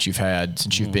craziest moments you've had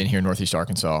since you've been here in Northeast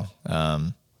Arkansas.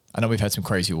 I know we've had some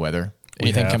crazy weather.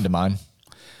 Anything come to mind?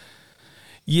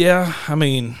 Yeah, I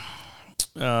mean,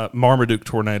 Marmaduke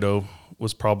tornado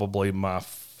was probably my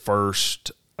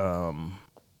first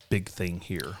big thing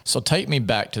here. So take me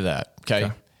back to that.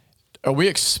 Okay. Are we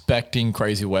expecting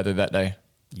crazy weather that day?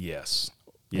 Yes.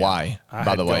 Yeah. Why?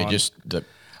 By the way, just the.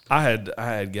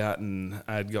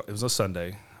 It was a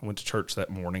Sunday. I went to church that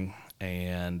morning,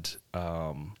 and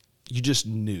you just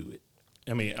knew it.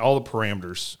 I mean, all the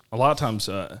parameters. A lot of times,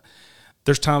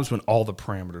 there's times when all the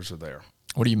parameters are there.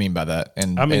 What do you mean by that?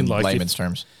 In like layman's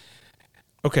terms.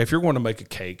 Okay, if you're going to make a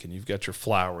cake and you've got your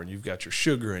flour and you've got your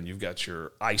sugar and you've got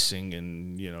your icing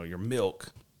and your milk,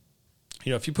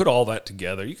 if you put all that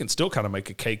together, you can still kind of make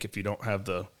a cake if you don't have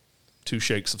the 2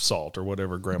 shakes of salt or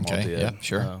whatever Grandma did. Yeah,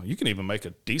 sure. You can even make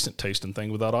a decent tasting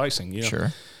thing without icing.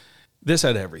 Sure. This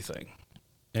had everything,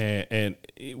 and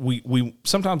we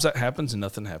sometimes that happens and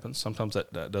nothing happens. Sometimes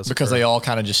that does Because occur. they all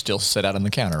kind of just still sit out on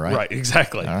the counter, right? Right,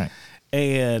 exactly. All right.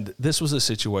 And this was a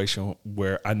situation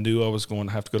where I knew I was going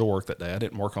to have to go to work that day. I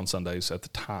didn't work on Sundays at the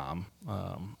time.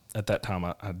 At that time,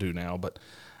 I do now, but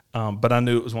I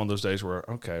knew it was one of those days where,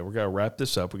 okay, we're going to wrap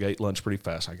this up. We got to eat lunch pretty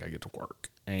fast. I got to get to work.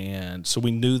 And so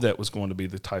we knew that was going to be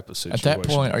the type of situation. At that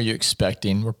point, are you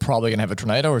expecting we're probably going to have a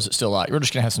tornado, or is it still like we're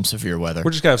just going to have some severe weather?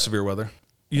 We're just going to have severe weather.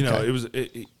 Okay. It was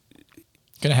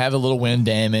Going to have a little wind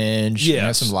damage. yes.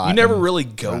 Have some You lightning. never really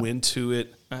go into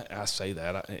it. I say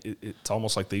that. It's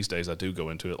almost like these days I do go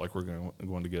into it like we're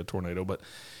going to get a tornado, but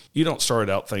you don't start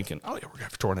out thinking, oh, yeah, we're going to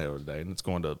have a tornado today, and it's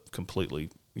going to completely,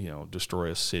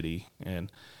 destroy a city.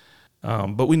 And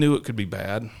but we knew it could be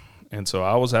bad. And so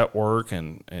I was at work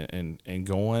and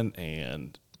going,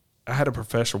 and I had a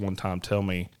professor one time tell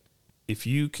me, if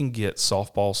you can get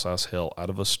softball-sized hail out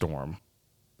of a storm,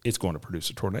 it's going to produce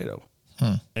a tornado.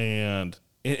 And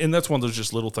that's one of those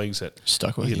just little things that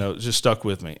Stuck with you. just stuck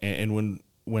with me. And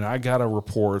when I got a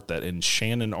report that in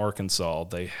Shannon, Arkansas,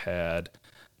 they had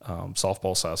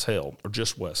softball-sized hail, or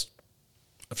just west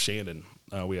of Shannon,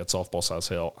 we had softball-sized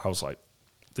hail, I was like,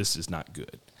 this is not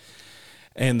good.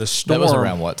 And the storm... That was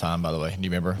around what time, by the way? Do you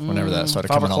remember whenever that started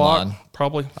 5 coming o'clock, online?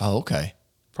 probably. Oh, okay.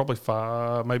 Probably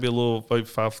 5, maybe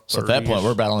 5:30. So at that point,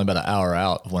 we're about only about an hour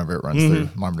out of whenever it runs through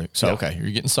Marmaduke. So, okay,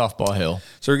 you're getting softball hill.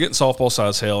 So we're getting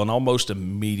softball-sized hail, and almost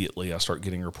immediately I start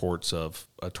getting reports of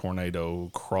a tornado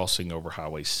crossing over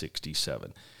Highway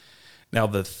 67. Now,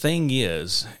 the thing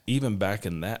is, even back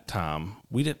in that time,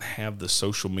 we didn't have the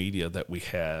social media that we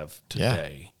have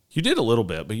today. You did a little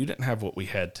bit, but you didn't have what we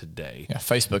had today. Yeah,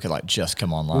 Facebook had just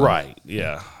come online. Right,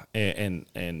 yeah.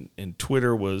 And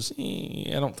Twitter was,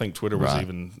 I don't think Twitter was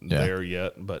even there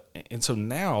yet. And so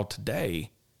now,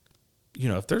 today,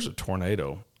 if there's a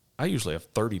tornado, I usually have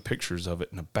 30 pictures of it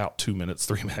in about 2 minutes,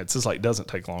 3 minutes. It's like, it doesn't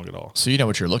take long at all. So you know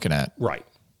what you're looking at. Right.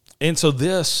 And so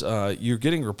this, you're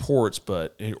getting reports,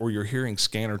 or you're hearing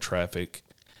scanner traffic,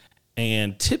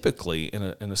 and typically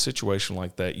in a situation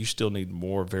like that, you still need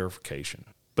more verification.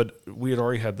 But we had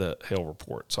already had the hail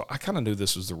report, so I kind of knew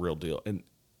this was the real deal.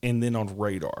 And then on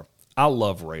radar, I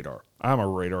love radar. I'm a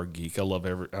radar geek. I love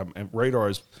and radar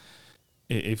is,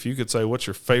 if you could say, what's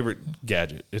your favorite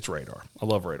gadget? It's radar. I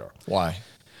love radar. Why?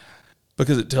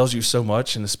 Because it tells you so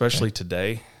much, and especially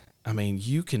today. I mean,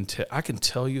 I can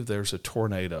tell you there's a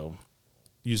tornado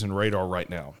using radar right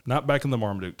now. Not back in the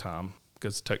Marmaduke time,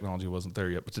 because the technology wasn't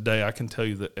there yet. But today, I can tell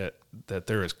you that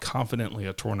there is confidently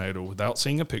a tornado without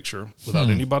seeing a picture, without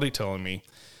anybody telling me,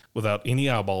 without any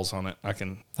eyeballs on it. I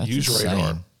can use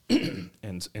radar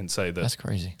and say that. That's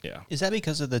crazy. Yeah. Is that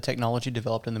because of the technology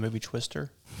developed in the movie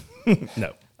Twister?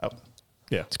 No. Oh.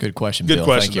 Yeah. It's a good question, Good Bill.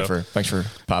 question, Thanks for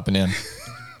popping in.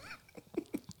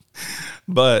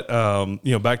 But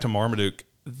back to Marmaduke,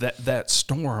 that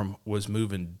storm was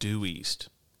moving due east,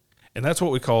 and that's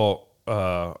what we call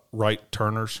right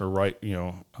turners or right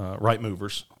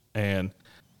movers. And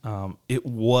it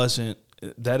wasn't.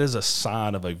 That is a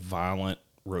sign of a violent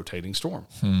rotating storm.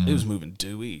 It was moving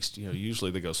due east.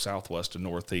 Usually they go southwest to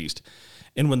northeast,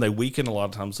 and when they weaken, a lot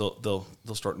of times they'll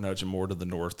start nudging more to the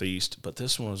northeast. But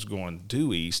this one was going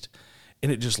due east.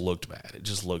 And it just looked bad. It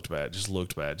just looked bad.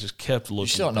 Just kept looking. You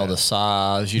still don't bad. know the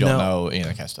size. You don't know any of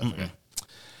that kind of stuff. Okay.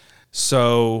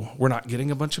 So we're not getting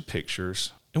a bunch of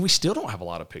pictures, and we still don't have a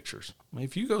lot of pictures. I mean,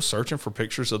 if you go searching for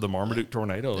pictures of the Marmaduke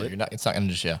tornado, It's not going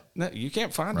to just no, you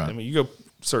can't find it. I mean, you go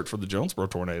search for the Jonesboro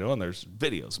tornado, and there's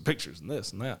videos and pictures and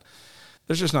this and that.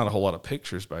 There's just not a whole lot of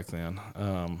pictures back then.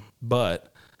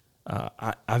 But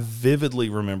I vividly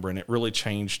remember, and it really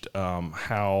changed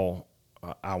how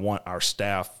I want our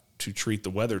staff to treat the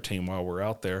weather team while we're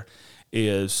out there.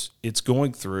 Is it's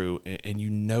going through, and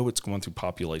it's going through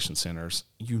population centers.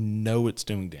 It's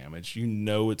doing damage.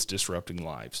 It's disrupting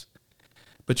lives.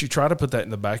 But you try to put that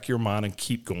in the back of your mind and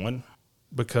keep going,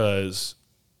 because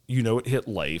it hit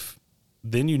Leif,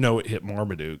 then it hit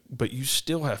Marmaduke, but you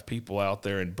still have people out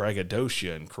there in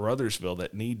Braggadocia and Caruthersville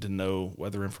that need to know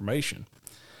weather information.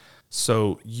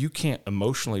 So you can't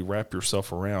emotionally wrap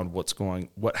yourself around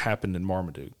what happened in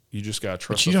Marmaduke. You just got to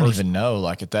trust. But you don't even know,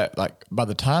 by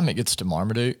the time it gets to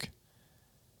Marmaduke,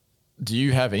 do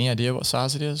you have any idea what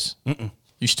size it is? Mm-mm.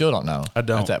 You still don't know. I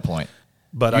don't at that point.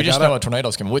 But you just know a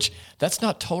tornado's coming, which that's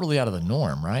not totally out of the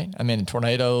norm, right? I mean,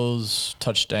 tornadoes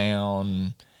touch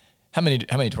down. How many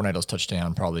tornadoes touch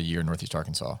down probably a year in Northeast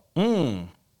Arkansas?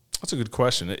 That's a good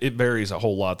question. It varies a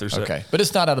whole lot. But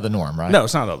it's not out of the norm, right? No,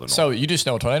 it's not out of the norm. So you just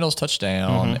know tornadoes touch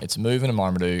down. It's moving to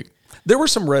Marmaduke. There were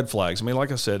some red flags. I mean,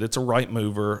 like I said, it's a right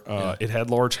mover. It had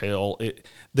large hail.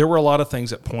 There were a lot of things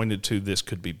that pointed to this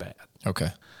could be bad. Okay.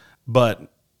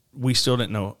 But we still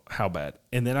didn't know how bad.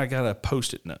 And then I got a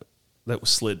Post-it note that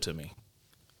was slid to me.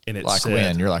 And it said,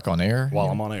 when? You're on air? While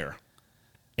I'm on air.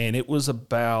 And it was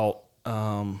about,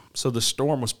 so the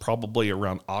storm was probably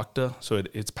around Octa. So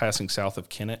it's passing south of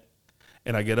Kennett.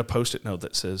 And I get a Post-it note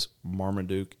that says,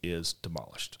 Marmaduke is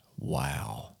demolished.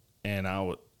 Wow. And I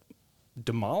would,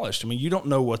 demolished. I mean, you don't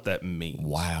know what that means.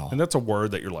 Wow. And that's a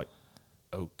word that you're like,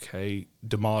 okay,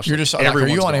 demolished. You're just, are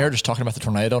you on air just talking about the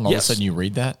tornado and all of a sudden you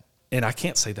read that? And I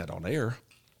can't say that on air.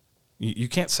 You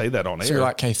can't say that on air. So you're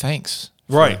like, okay, thanks.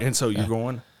 Right. And so you're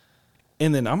going,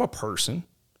 and then I'm a person.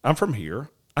 I'm from here.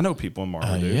 I know people in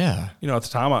Marmaduke. Yeah. At the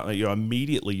time,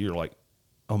 immediately you're like,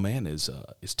 oh man, is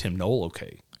Tim Knoll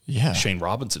okay? Yeah. Shane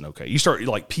Robinson okay? You start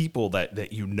like people that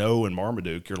in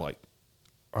Marmaduke, you're like,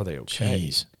 are they okay?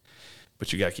 Jeez.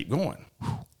 But you got to keep going.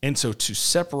 And so to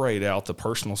separate out the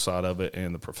personal side of it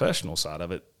and the professional side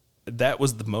of it, that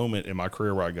was the moment in my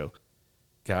career where I go,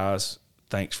 guys,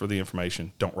 thanks for the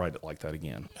information. Don't write it like that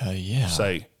again. Yeah.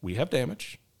 Say, we have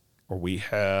damage, or we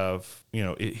have,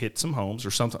 it hit some homes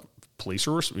or something. Police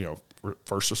or,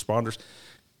 first responders,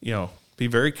 be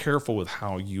very careful with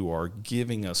how you are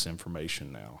giving us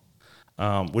information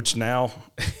now. Which now,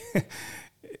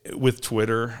 with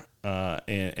Twitter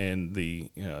and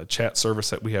the chat service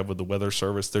that we have with the weather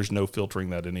service, there's no filtering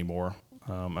that anymore.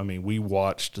 We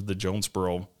watched the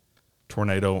Jonesboro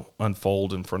tornado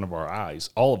unfold in front of our eyes.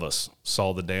 All of us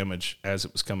saw the damage as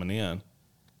it was coming in.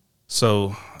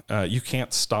 So you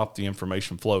can't stop the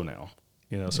information flow now.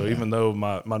 So even though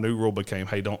my new rule became,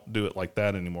 hey, don't do it like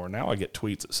that anymore, now I get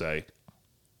tweets that say,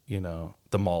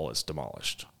 the mall is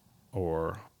demolished,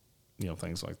 or,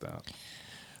 things like that.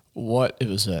 It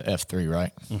was a F3,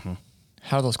 right? Mm-hmm.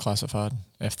 How are those classified?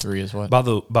 F3 is what? By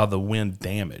the wind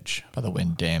damage. By the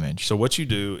wind damage. So what you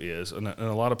do is, and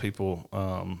a lot of people,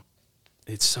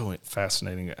 it's so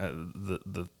fascinating,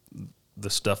 the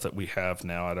stuff that we have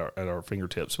now at our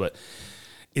fingertips, but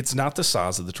it's not the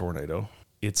size of the tornado.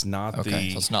 It's not so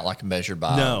it's not like measured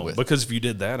by. No, because if you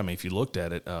did that, if you looked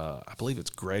at it, I believe it's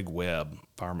Greg Webb,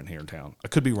 fireman here in town. I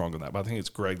could be wrong on that, but I think it's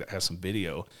Greg that has some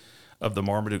video of the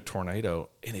Marmaduke tornado,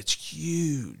 and it's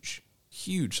huge.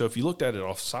 So if you looked at it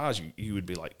off size, you would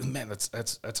be like, man, that's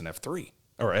an F3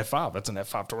 or F5. That's an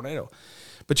F5 tornado.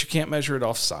 But you can't measure it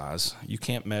off size. You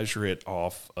can't measure it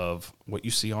off of what you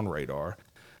see on radar.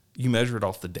 You measure it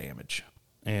off the damage.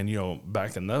 And,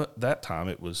 back in that time,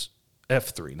 it was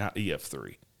F3, not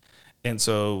EF3. And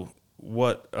so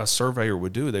what a surveyor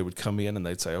would do, they would come in and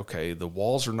they'd say, okay, the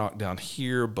walls are knocked down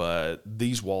here, but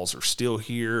these walls are still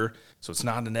here. So it's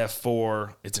not an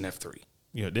F4, it's an F3.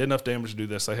 Did enough damage to do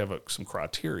this. They have some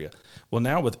criteria. Well,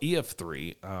 now with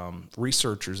EF3,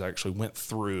 researchers actually went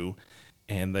through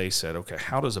and they said, okay,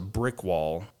 how does a brick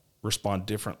wall respond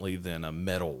differently than a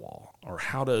metal wall? Or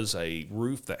how does a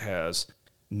roof that has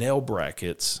nail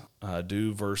brackets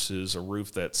do versus a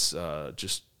roof that's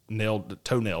just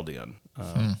toe-nailed in?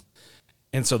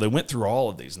 And so they went through all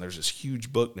of these, and there's this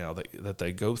huge book now that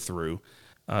they go through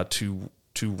to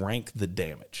rank the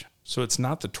damage. So it's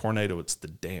not the tornado, it's the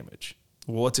damage.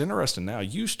 Well, what's interesting now,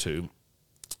 used to,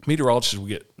 meteorologists would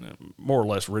get more or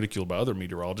less ridiculed by other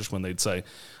meteorologists when they'd say,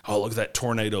 oh, look at that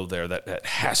tornado there, that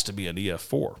has to be an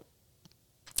EF4.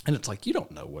 And it's like, you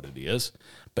don't know what it is.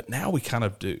 But now we kind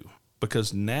of do,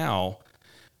 because now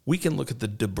we can look at the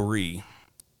debris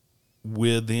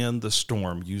within the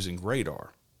storm using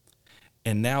radar.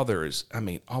 And now there is,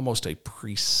 almost a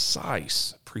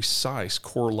precise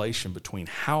correlation between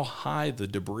how high the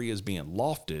debris is being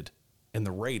lofted and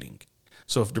the rating.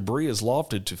 So if debris is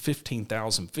lofted to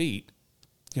 15,000 feet,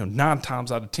 9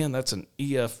 times out of 10, that's an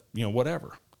EF,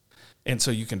 whatever. And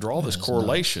so you can draw this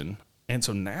correlation. Nice. And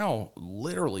so now,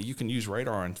 literally, you can use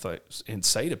radar and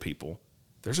say to people,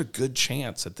 there's a good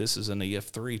chance that this is an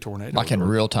EF3 tornado. Like in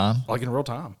real time? Like in real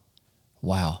time.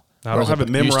 Wow. Now, I don't have it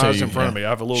memorized in front of me. I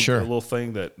have a little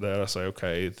thing that I say,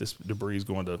 okay, if this debris is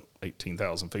going to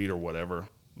 18,000 feet or whatever,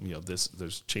 there's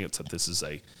a chance that this is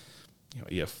a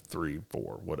EF3,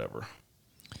 4, whatever.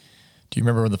 Do you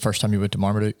remember the first time you went to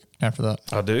Marmaduke after that?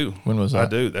 I do. When was that? I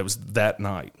do. That was that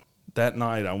night. That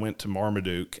night I went to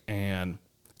Marmaduke, and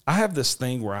I have this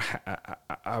thing where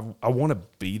I want to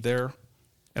be there,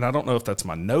 and I don't know if that's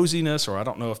my nosiness, or I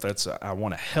don't know if that's I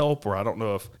want to help, or I don't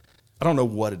know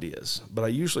what it is. But I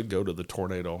usually go to the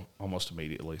tornado almost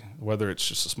immediately, whether it's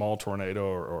just a small tornado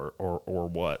or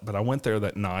what. But I went there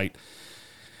that night,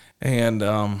 and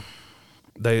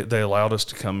they allowed us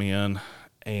to come in,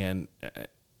 and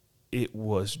it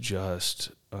was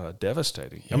just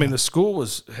devastating. Yeah. The school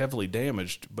was heavily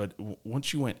damaged, but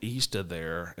once you went east of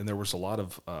there, and there was a lot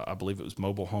of, I believe it was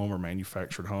mobile home or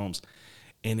manufactured homes,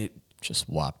 and it just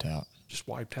wiped out.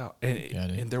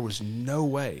 And there was no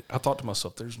way. I thought to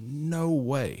myself, there's no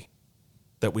way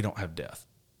that we don't have death.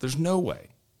 There's no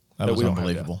way. That was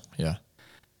unbelievable. Yeah.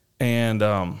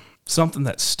 And something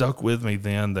that stuck with me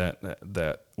then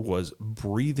that was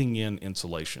breathing in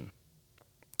insulation.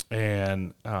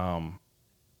 And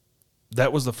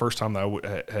that was the first time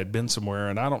that I had been somewhere,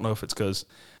 and I don't know if it's because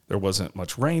there wasn't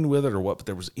much rain with it or what, but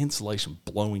there was insulation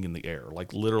blowing in the air,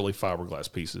 like literally fiberglass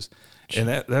pieces. And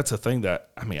that's a thing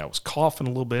that, I was coughing a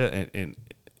little bit, and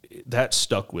that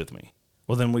stuck with me.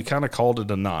 Well, then we kind of called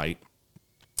it a night,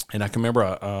 and I can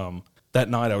remember that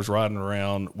night I was riding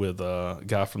around with a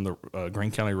guy from the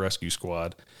Greene County Rescue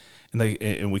Squad,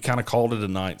 and we kind of called it a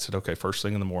night, said, okay, first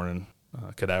thing in the morning,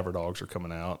 cadaver dogs are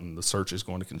coming out, and the search is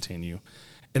going to continue.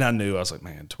 And I knew, I was like,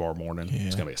 man, tomorrow morning,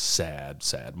 it's going to be a sad,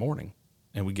 sad morning.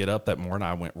 And we get up that morning.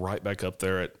 I went right back up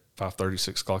there at 5:30,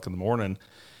 6 o'clock in the morning.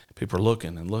 People are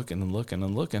looking and looking and looking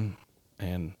and looking,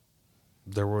 and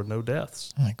there were no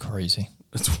deaths. Isn't that crazy?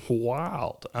 It's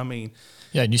wild.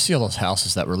 Yeah, and you see all those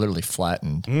houses that were literally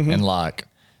flattened and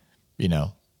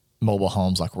mobile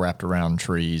homes like wrapped around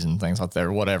trees and things like that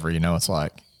or whatever, it's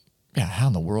like, yeah, how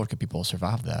in the world could people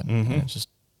survive that? Mm-hmm. It's just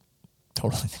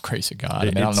totally the grace of God. I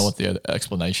don't know what the other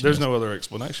explanation is. There's no other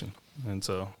explanation. And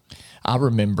so I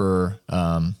remember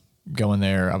going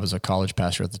there. I was a college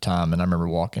pastor at the time, and I remember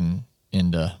walking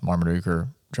into Marmaduke or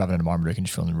driving into Marmaduke and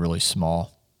just feeling really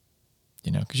small,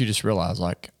 because you just realize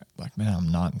like, man,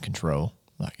 I'm not in control.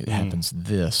 Like it happens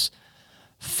this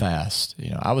fast.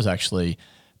 I was actually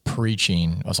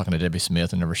preaching. I was talking to Debbie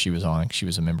Smith whenever she was on. She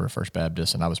was a member of First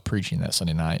Baptist, and I was preaching that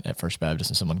Sunday night at First Baptist,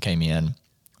 and someone came in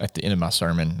at the end of my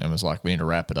sermon and was like, we need to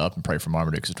wrap it up and pray for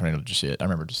Marmaduke because the tornado just hit. I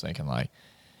remember just thinking like,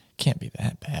 can't be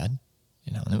that bad,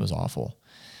 and it was awful.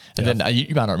 And then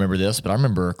you might not remember this, but I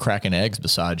remember cracking eggs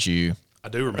beside you. I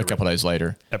do remember. A couple days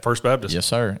later. At First Baptist. Yes,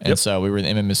 sir. And so we were in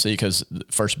the MMSC because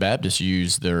First Baptist they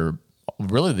use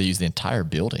the entire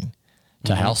building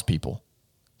to house people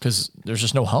because there's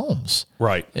just no homes.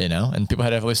 Right. And people had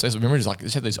to have at least, remember, they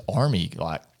had these army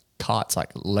cots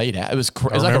laid out. It was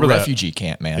like a that. refugee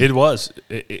camp, man. It was.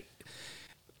 Think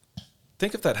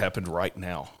if that happened right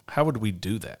now, how would we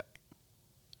do that?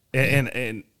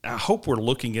 And I hope we're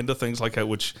looking into things like that,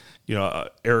 which,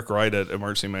 Eric Wright at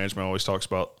Emergency Management always talks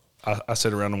about. I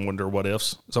sit around and wonder what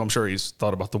ifs. So I'm sure he's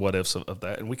thought about the what ifs of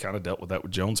that. And we kind of dealt with that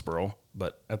with Jonesboro.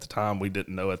 But at the time, we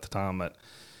didn't know at the time that,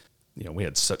 we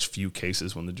had such few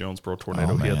cases when the Jonesboro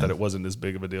tornado hit that it wasn't as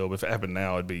big of a deal. But if it happened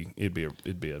now, it'd be a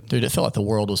dude. It felt like the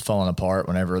world was falling apart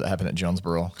whenever that happened at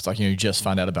Jonesboro. It's like you just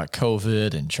find out about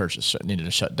COVID and churches needed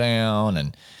to shut down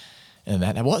and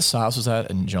that. And what size was that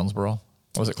in Jonesboro?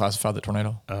 Was it classified the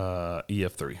tornado?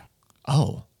 EF3.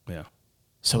 Oh, yeah.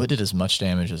 So it did as much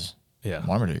damage as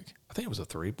Marmaduke. I think it was a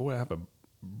 3. Boy, I have a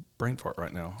brain fart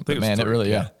right now. I think But man, it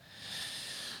really,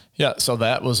 Yeah, so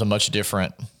that was a much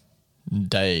different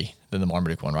day than the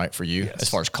Marmaduke one, right, for you, as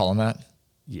far as calling that?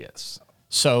 Yes.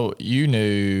 So you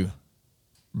knew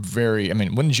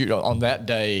when did you, on that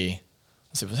day,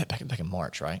 let's see, was that back in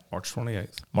March, right? March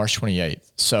 28th. March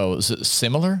 28th. So is it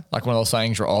similar? Like one of those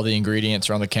things where all the ingredients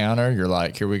are on the counter, you're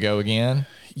like, here we go again?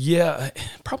 Yeah,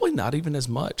 probably not even as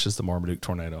much as the Marmaduke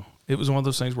tornado. It was one of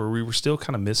those things where we were still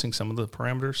kind of missing some of the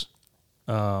parameters.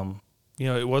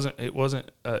 It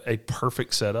wasn't a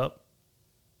perfect setup.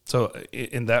 So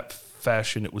in that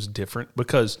fashion, it was different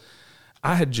because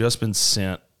I had just been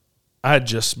sent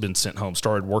home,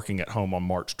 started working at home on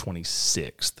March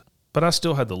 26th, but I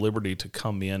still had the liberty to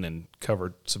come in and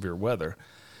cover severe weather.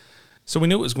 So we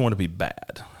knew it was going to be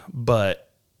bad,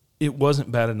 but it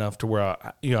wasn't bad enough to where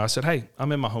I said, hey,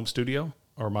 I'm in my home studio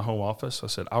or my home office. I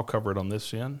said, I'll cover it on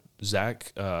this end.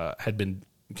 Zach had been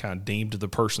kind of deemed the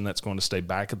person that's going to stay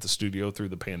back at the studio through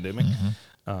the pandemic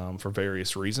for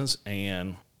various reasons.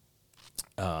 And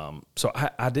so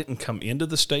I didn't come into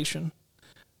the station,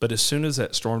 but as soon as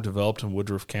that storm developed in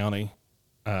Woodruff County,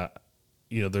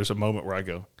 there's a moment where I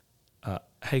go,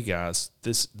 hey guys,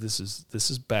 this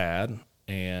is bad.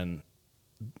 And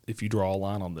if you draw a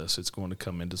line on this, it's going to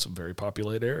come into some very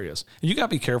populated areas. And you got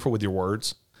to be careful with your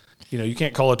words. You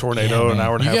can't call a tornado an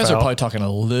hour and a half out. You guys are probably talking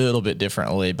a little bit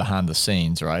differently behind the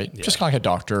scenes, right? Yeah. Just like a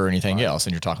doctor or anything else,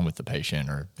 and you're talking with the patient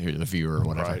or the viewer or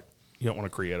whatever. Right. You don't want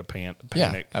to create a panic.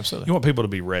 Yeah, absolutely. You want people to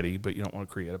be ready, but you don't want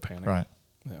to create a panic. Right.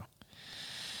 Yeah.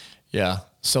 Yeah.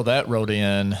 So that rolled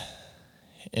in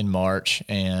March,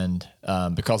 and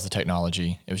because of the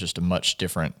technology, it was just a much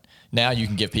different. Now you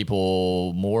can give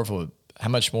people how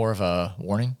much more of a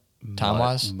warning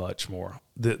time-wise? Much more.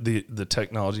 The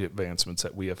technology advancements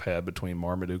that we have had between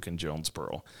Marmaduke and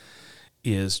Jonesboro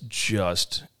is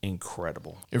just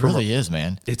incredible. It really is,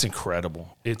 man. It's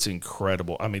incredible. It's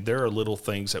incredible. I mean, there are little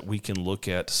things that we can look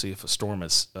at to see if a storm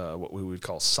is what we would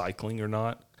call cycling or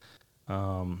not,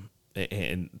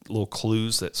 and little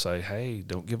clues that say, hey,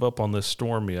 don't give up on this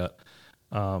storm yet.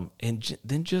 And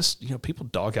then just, people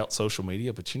dog out social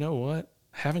media, but you know what?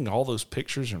 Having all those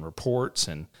pictures and reports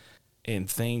and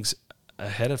things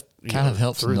ahead of kind of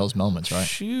helps in those moments, right?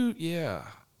 Shoot, yeah.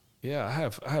 I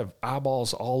have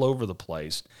eyeballs all over the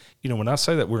place. When I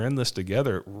say that we're in this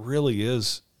together, it really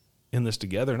is in this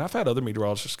together. And I've had other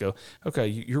meteorologists go, okay,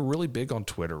 you're really big on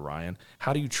Twitter, Ryan.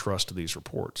 How do you trust these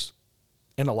reports?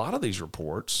 And a lot of these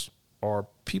reports are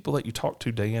people that you talk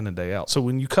to day in and day out. So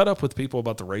when you cut up with people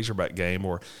about the Razorback game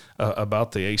or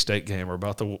about the A-State game or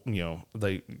about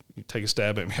they take a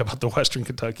stab at me about the Western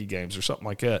Kentucky games or something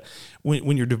like that,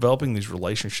 when you're developing these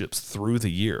relationships through the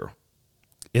year,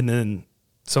 and then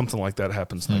something like that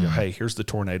happens, and they go, hey, here's the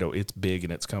tornado, it's big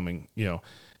and it's coming,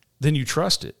 then you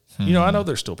trust it. I know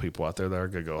there's still people out there that are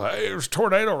going to go, hey, there's a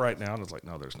tornado right now. And it's like,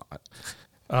 no, there's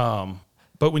not.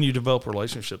 But when you develop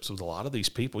relationships with a lot of these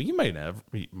people, you may never,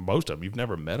 most of them, you've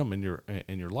never met them in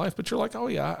your life, but you're like, oh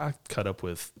yeah, I cut up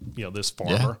with, this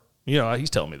farmer. Yeah. He's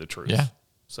telling me the truth. Yeah.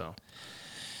 So.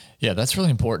 Yeah, that's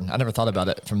really important. I never thought about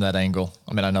it from that angle.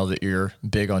 I mean, I know that you're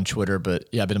big on Twitter, but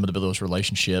yeah, I've been able to build those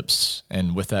relationships,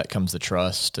 and with that comes the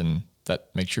trust, and that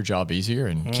makes your job easier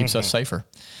and keeps us safer.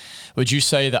 Would you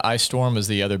say the ice storm is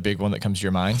the other big one that comes to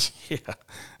your mind? Yeah,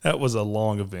 that was a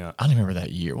long event. I don't remember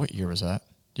that year. What year was that?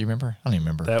 Do you remember? I don't even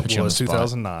remember. That was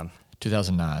 2009.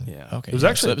 2009. Yeah. Okay. It was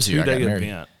actually a 2-day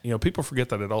event. People forget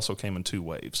that it also came in 2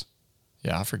 waves.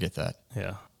 Yeah, I forget that.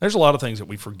 Yeah. There's a lot of things that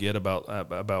we forget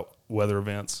about weather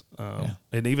events,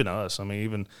 and even us. I mean,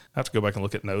 even I have to go back and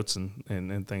look at notes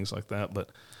and things like that.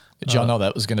 But did y'all know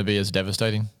that was going to be as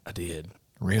devastating? I did.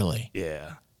 Really?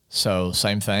 Yeah. So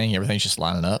same thing. Everything's just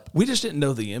lining up. We just didn't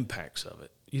know the impacts of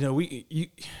it.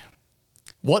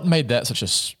 What made that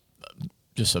such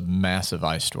just a massive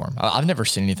ice storm? I've never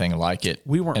seen anything like it.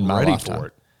 We weren't ready for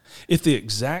it. If the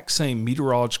exact same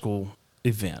meteorological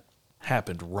event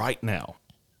happened right now,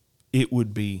 it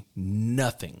would be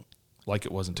nothing like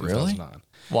it was in 2009. Really?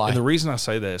 Why? And the reason I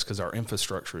say that is because our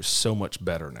infrastructure is so much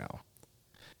better now.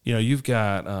 You've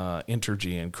got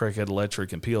Entergy and Craighead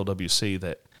Electric and PLWC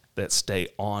that stay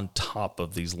on top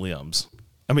of these limbs.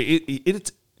 I mean,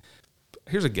 it's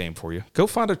here's a game for you. Go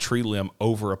find a tree limb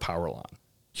over a power line.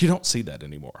 You don't see that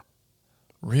anymore.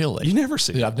 Really? You never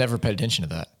see Dude, that. I've never paid attention to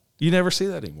that. You never see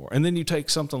that anymore. And then you take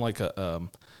something like well,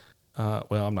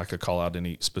 I'm not going to call out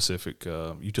any specific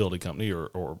utility company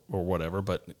or whatever,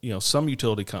 but some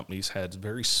utility companies had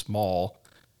very small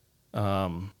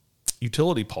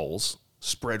utility poles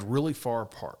spread really far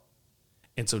apart.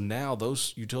 And so now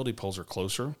those utility poles are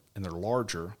closer and they're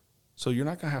larger, So you're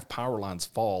not going to have power lines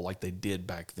fall like they did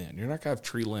back then. You're not going to have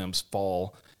tree limbs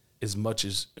fall as much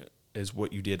as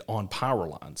what you did on power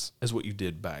lines as what you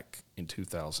did back in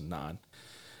 2009.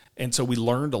 And so we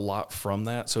learned a lot from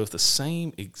that. So if the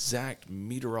same exact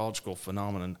meteorological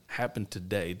phenomenon happened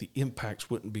today, the impacts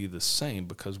wouldn't be the same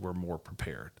because we're more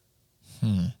prepared.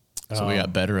 So we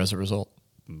got better as a result.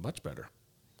 Much better.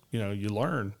 You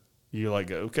learn. You're like,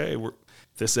 okay,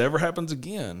 if this ever happens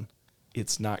again,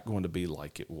 it's not going to be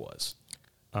like it was.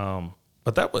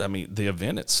 But the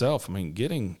event itself,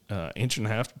 getting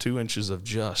 1.5 to 2 inches of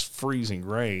just freezing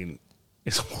rain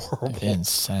is horrible.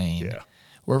 Insane. Yeah.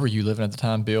 Where were you living at the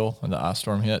time, Bill, when the ice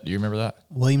storm hit? Do you remember that?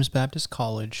 Williams Baptist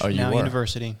College, Oh, you now were?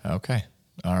 university. Okay.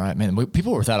 All right, man.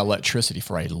 People were without electricity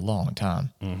for a long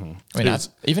time. Mm-hmm. I mean,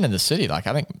 even in the city, like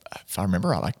I think, if I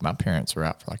remember, my parents were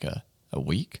out for like a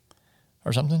week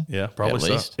or something. Yeah, probably at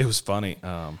so. least. It was funny.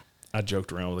 I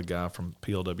joked around with a guy from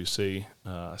PLWC.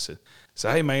 I said,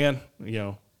 hey, man,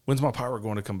 when's my power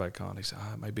going to come back on? He said,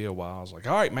 it may be a while. I was like,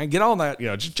 all right, man, get on that.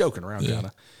 Just joking around kind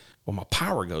of. Well, my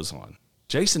power goes on.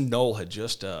 Jason Knoll had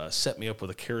just set me up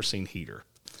with a kerosene heater.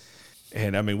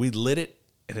 And, we lit it.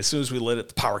 And as soon as we lit it,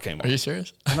 the power came on. Are you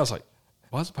serious? And I was like,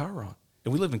 why's the power on?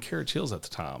 And we lived in Carriage Hills at the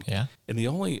time. Yeah. And the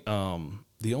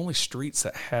only streets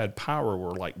that had power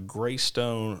were like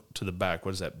Greystone to the back.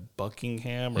 What is that,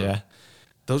 Buckingham? Yeah.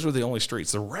 Those were the only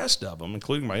streets. The rest of them,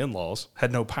 including my in-laws,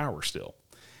 had no power still.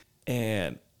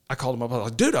 And I called him up. I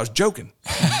was like, dude, I was joking.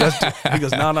 He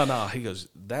goes, no. He goes,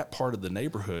 that part of the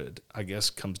neighborhood, I guess,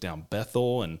 comes down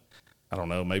Bethel, and I don't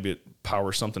know, maybe it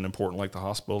powers something important like the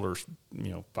hospital or,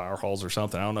 fire halls or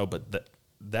something. I don't know, but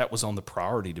that was on the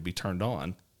priority to be turned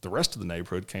on. The rest of the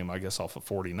neighborhood came, I guess, off of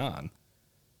 49.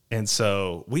 And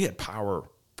so we had power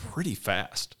pretty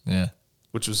fast. Yeah.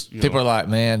 Which was, people are like,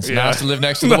 man, it's nice to live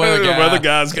next to the weather guy. The weather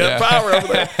guy's got power over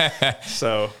there.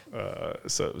 So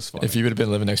it was fun. If you would have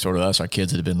been living next door to us, our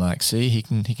kids would have been like, see, he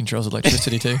controls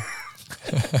electricity too.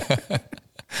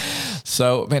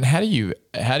 So, man, how do you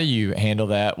handle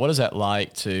that? What is that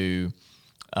like to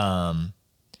I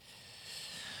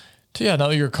know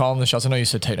you're calling the shots. I know you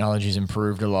said technology's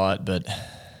improved a lot, but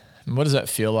what does that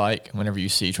feel like whenever you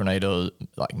see tornadoes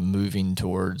like moving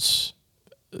towards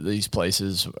these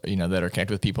places, that are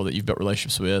connected with people that you've built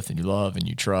relationships with and you love and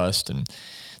you trust and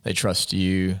they trust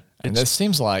you? And it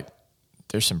seems like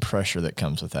there's some pressure that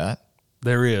comes with that.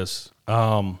 There is.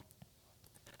 I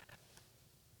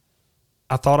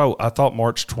thought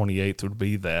March 28th would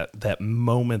be that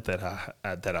moment that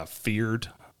I feared.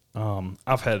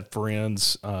 I've had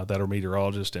friends that are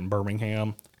meteorologists in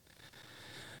Birmingham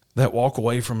that walk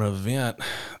away from an event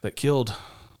that killed,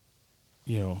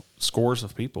 scores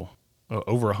of people,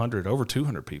 over 100, over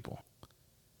 200 people,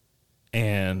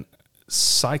 and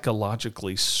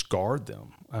psychologically scarred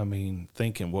them.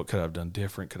 Thinking, what could I have done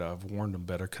different? Could I have warned them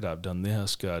better? Could I have done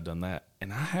this? Could I have done that?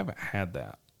 And I haven't had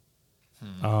that.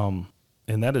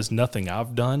 And that is nothing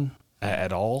I've done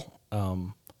at all.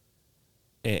 And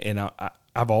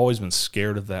I've always been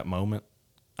scared of that moment.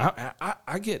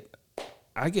 I get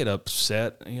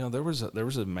upset. There was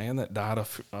a man that died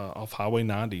off Highway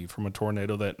 90 from a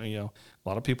tornado that a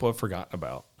lot of people have forgotten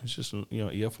about. It's just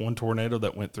EF1 tornado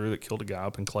that went through that killed a guy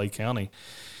up in Clay County,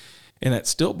 and that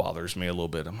still bothers me a little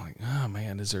bit. I'm like, oh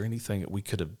man, is there anything that we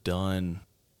could have done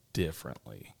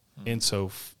differently? And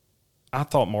so I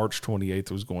thought March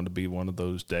 28th was going to be one of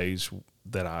those days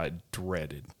that I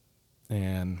dreaded,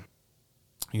 and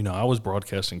I was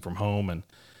broadcasting from home, and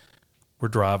we're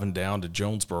driving down to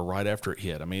Jonesboro right after it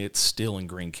hit. It's still in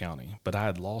Greene County, but I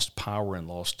had lost power and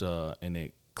and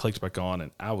it clicked back on,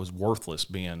 and I was worthless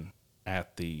being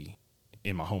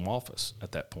in my home office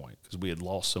at that point because we had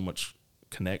lost so much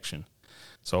connection.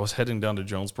 So I was heading down to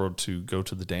Jonesboro to go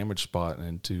to the damage spot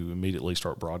and to immediately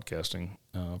start broadcasting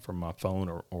from my phone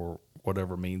or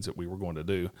whatever means that we were going to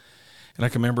do. And I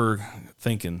can remember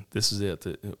thinking, this is it,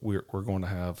 that we're going to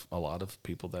have a lot of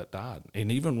people that died.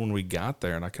 And even when we got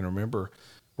there, and I can remember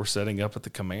we're setting up at the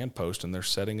command post, and they're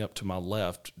setting up to my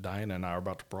left. Diana and I are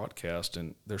about to broadcast,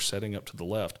 and they're setting up to the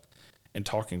left and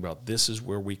talking about this is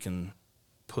where we can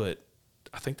put,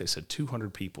 I think they said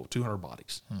 200 people, 200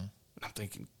 bodies. And I'm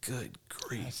thinking, good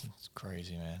grief. That's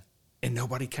crazy, man. And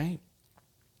nobody came.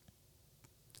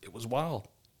 It was wild.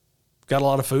 Got a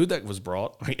lot of food that was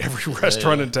brought. Every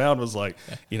restaurant in town was like,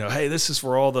 hey, this is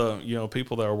for all the,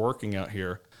 people that are working out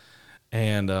here.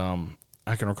 And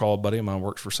I can recall a buddy of mine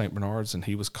works for St. Bernard's, and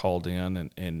he was called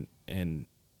in, and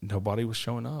nobody was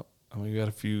showing up. We had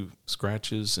a few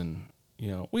scratches, and,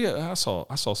 I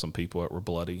saw some people that were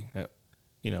bloody that,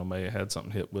 may have had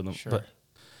something hit with them. Sure.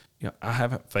 But, I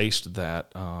haven't faced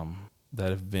that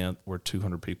event where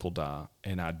 200 people die,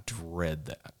 and I dread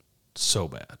that. so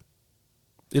bad.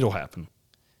 It'll happen.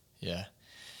 Yeah.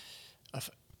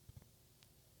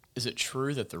 Is it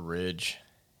true that the ridge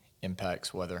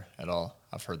impacts weather at all?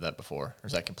 I've heard that before. Or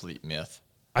is that complete myth?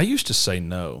 I used to say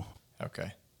no,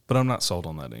 Okay. but I'm not sold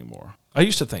on that anymore. I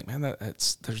used to think, man,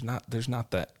 there's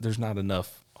not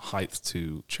enough height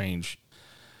to change.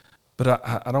 But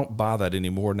I don't buy that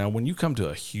anymore. Now, when you come to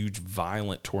a huge,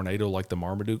 violent tornado like the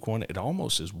Marmaduke one, it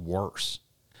almost is worse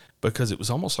because it was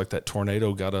almost like that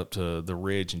tornado got up to the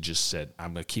ridge and just said,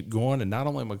 I'm going to keep going. And not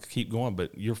only am I going to keep going,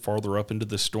 but you're farther up into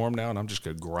the storm now, and I'm just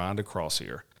going to grind across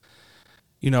here.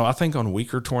 I think on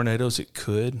weaker tornadoes, it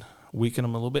could weaken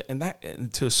them a little bit.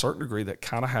 And to a certain degree, that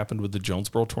kind of happened with the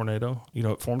Jonesboro tornado.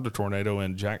 It formed a tornado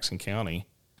in Jackson County.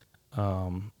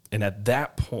 And at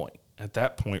that point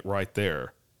right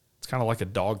there, it's kind of like a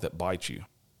dog that bites you.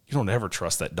 You don't ever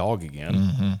trust that dog again.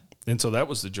 Mm-hmm. And so that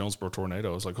was the Jonesboro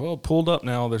tornado. I was like, well, it pulled up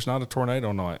now. There's not a tornado.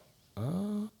 And I'm like,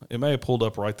 it may have pulled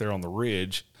up right there on the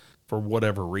ridge for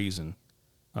whatever reason.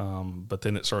 But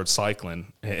then it started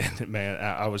cycling. And, man,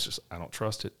 I was just, I don't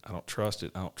trust it. I don't trust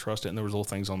it. I don't trust it. And there was little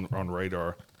things on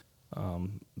radar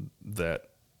that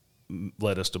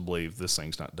led us to believe this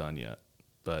thing's not done yet.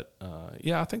 But,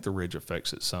 I think the ridge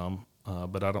affects it some.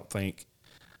 But I don't think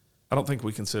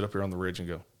we can sit up here on the ridge and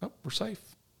go, oh, we're safe.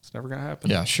 It's never going to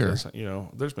happen. Yeah, sure.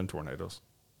 There's been tornadoes.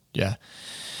 Yeah.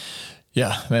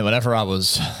 Yeah. Man, whenever I'm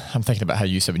thinking about how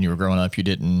you said when you were growing up, you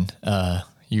didn't,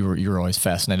 you were always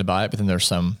fascinated by it, but then there's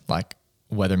some like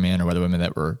weathermen or weatherwomen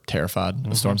that were terrified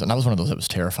of storms. And I was one of those that was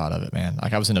terrified of it, man.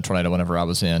 Like I was in a tornado whenever I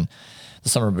was in the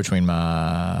summer between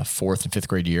my 4th and 5th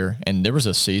grade year. And there was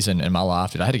a season in my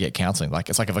life that I had to get counseling. Like,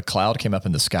 it's like if a cloud came up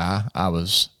in the sky, I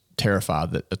was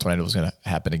terrified that a tornado was going to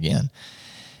happen again.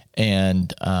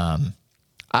 And,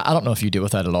 I don't know if you deal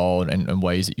with that at all in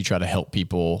ways that you try to help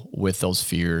people with those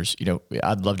fears.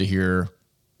 I'd love to hear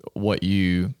what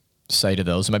you say to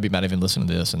those. Maybe might even listen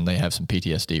to this and they have some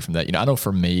PTSD from that. I know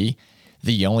for me,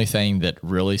 the only thing that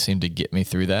really seemed to get me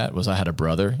through that was I had a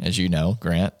brother, as you know,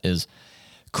 Grant is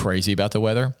crazy about the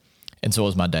weather. And so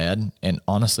was my dad. And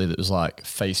honestly, it was like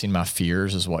facing my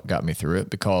fears is what got me through it,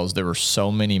 because there were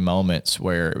so many moments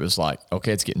where it was like,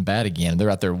 okay, it's getting bad again. They're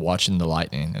out there watching the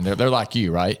lightning and they're like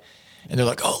you, right? And they're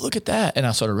like, oh, look at that. And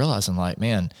I started realizing like,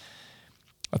 man,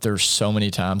 there's so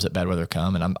many times that bad weather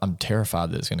come and I'm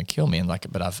terrified that it's going to kill me. And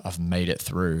like, but I've made it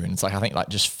through. And it's like, I think like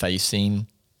just facing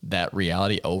that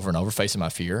reality over and over, facing my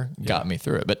fear got me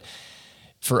through it. But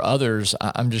for others,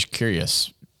 I'm just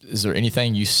curious, is there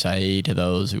anything you say to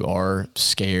those who are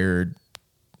scared,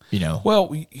 Well,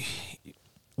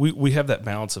 we have that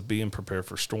balance of being prepared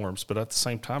for storms, but at the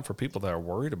same time, for people that are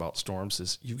worried about storms,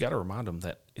 is you've got to remind them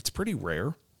that it's pretty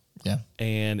rare. Yeah.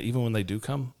 And even when they do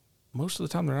come, most of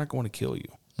the time they're not going to kill you.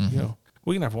 Mm-hmm.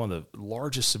 We can have one of the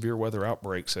largest severe weather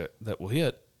outbreaks that will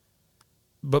hit,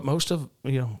 but most of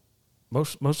the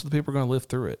people are going to live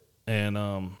through it. And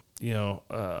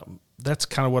that's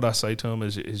kind of what I say to them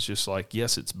is just like,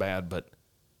 yes, it's bad, but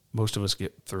most of us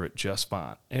get through it just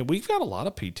fine. And we've got a lot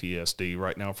of PTSD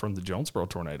right now from the Jonesboro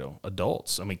tornado.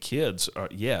 Adults, kids,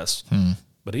 yes.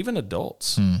 But even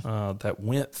adults that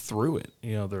went through it,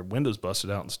 their windows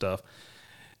busted out and stuff.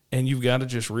 And you've got to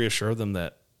just reassure them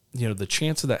that, the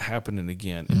chance of that happening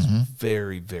again is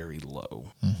very, very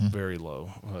low, very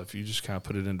low. If you just kind of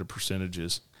put it into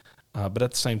percentages. But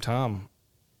at the same time,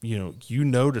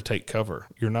 to take cover.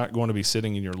 You're not going to be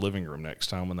sitting in your living room next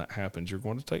time when that happens. You're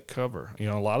going to take cover. A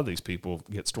lot of these people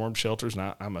get storm shelters,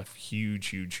 and I'm a huge,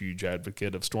 huge, huge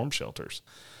advocate of storm shelters.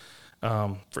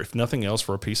 If nothing else,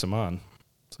 for a peace of mind.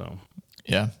 So,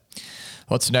 yeah.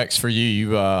 What's next for you?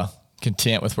 You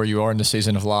content with where you are in the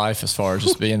season of life as far as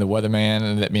just being the weatherman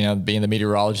and being the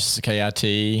meteorologist at KIT?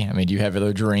 Do you have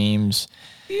other dreams?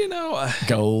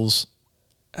 Goals?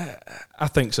 I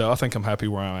think so. I think I'm happy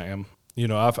where I am.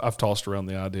 I've tossed around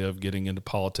the idea of getting into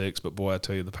politics, but boy, I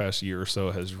tell you, the past year or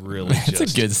so has really it's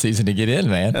a good season to get in,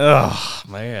 man. Oh,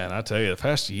 man, I tell you, the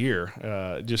past year,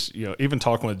 even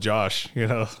talking with Josh,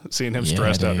 seeing him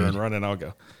stressed out during running, I'll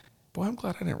go, boy, I'm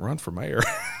glad I didn't run for mayor.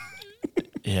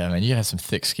 Yeah, man, you have some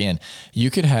thick skin.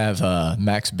 You could have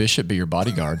Max Bishop be your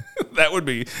bodyguard. That would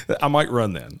be, I might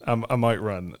run then. I might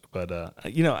run. But,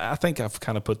 I think I've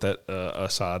kind of put that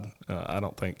aside.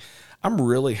 I'm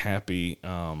really happy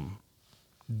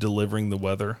delivering the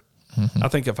weather. I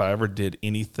think if I ever did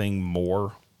anything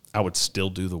more, I would still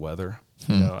do the weather.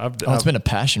 It's been a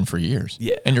passion for years.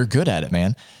 Yeah. And you're good at it,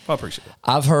 man. I appreciate it.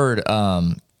 I've heard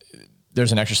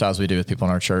there's an exercise we do with people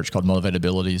in our church called motivated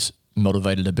abilities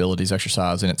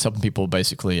exercise, and it's helping people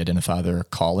basically identify their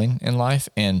calling in life.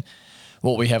 And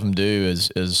what we have them do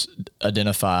is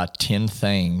identify 10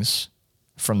 things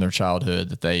from their childhood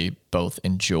that they both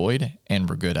enjoyed and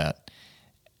were good at.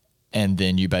 And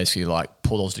then you basically like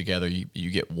pull those together.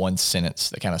 You get one sentence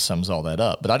that kind of sums all that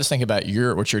up. But I just think about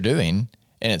what you're doing,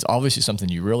 and it's obviously something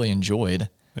you really enjoyed.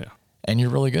 Yeah. And you're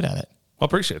really good at it. I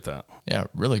appreciate that. Yeah,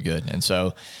 really good. And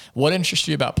so what interests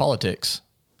you about politics?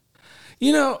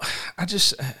 You know,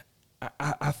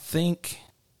 I think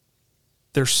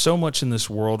there's so much in this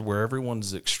world where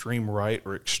everyone's extreme right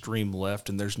or extreme left,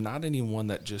 and there's not anyone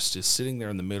that just is sitting there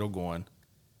in the middle going,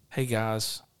 hey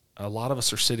guys, a lot of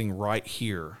us are sitting right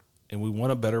here and we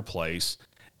want a better place,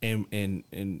 and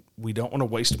we don't want to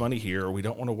waste money here, or we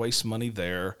don't want to waste money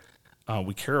there.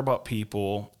 We care about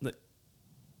people.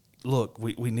 Look,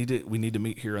 we need to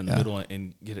meet here in the middle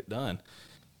and get it done.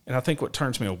 And I think what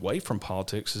turns me away from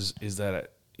politics is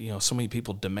that so many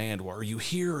people demand, well, are you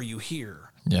here? Are you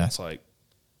here? Yeah. It's like,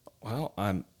 well,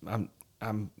 I'm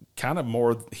kind of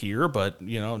more here, but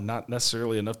not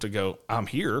necessarily enough to go, I'm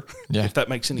here. Yeah. If that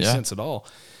makes any sense at all.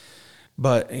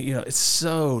 But it's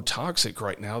so toxic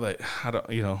right now that I don't,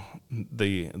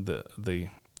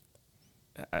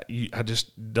 I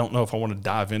just don't know if I want to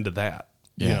dive into that.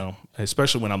 Yeah.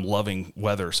 Especially when I'm loving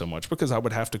weather so much, because I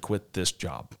would have to quit this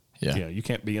job. Yeah. You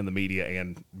can't be in the media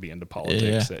and be into politics.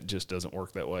 Yeah. That just doesn't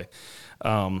work that way.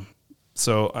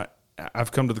 So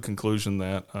I've come to the conclusion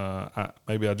that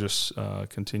maybe I just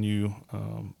continue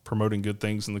promoting good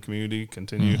things in the community,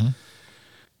 continue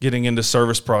getting into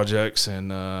service projects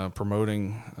and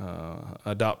promoting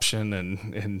adoption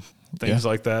and things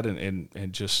like that,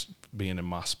 and just being in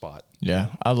my spot. Yeah,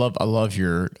 I love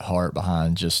your heart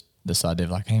behind just this idea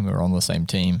of like, hey, we're on the same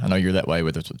team. I know you're that way,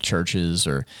 whether it's with churches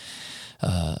or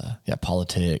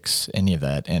politics, any of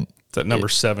that. And is that number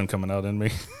 7 coming out in me?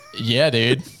 Yeah,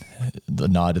 dude. The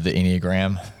nod to the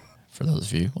Enneagram. For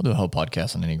those of you, we'll do a whole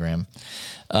podcast on Enneagram.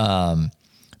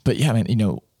 But yeah, I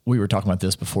mean, we were talking about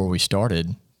this before we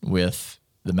started with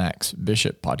the Max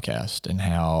Bishop podcast and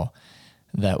how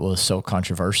that was so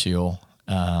controversial.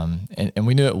 And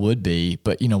we knew it would be,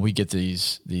 but we get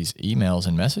these emails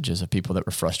and messages of people that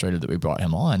were frustrated that we brought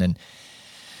him on. And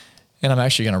I'm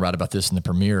actually going to write about this in the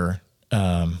premiere,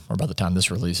 or by the time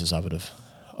this releases, I would have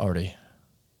already,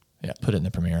 put it in the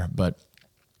premiere. But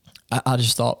I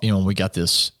just thought, when we got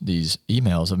these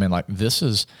emails, I mean, like, this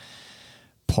is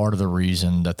part of the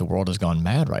reason that the world has gone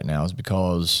mad right now, is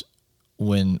because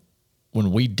when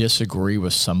we disagree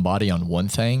with somebody on one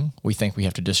thing, we think we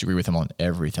have to disagree with them on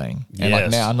everything. And like,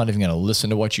 now I'm not even going to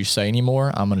listen to what you say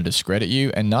anymore. I'm going to discredit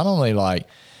you. And not only like,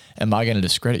 am I going to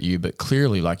discredit you, but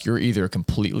clearly like you're either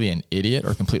completely an idiot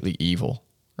or completely evil.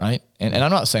 Right. And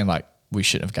I'm not saying like we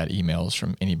shouldn't have got emails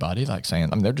from anybody, like saying,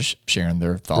 I mean, they're just sharing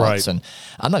their thoughts. Right. And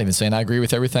I'm not even saying I agree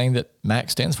with everything that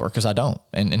Max stands for, because I don't.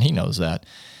 And he knows that.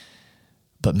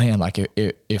 But man, like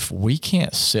if we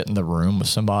can't sit in the room with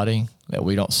somebody that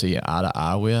we don't see eye to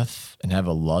eye with and have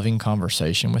a loving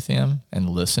conversation with them and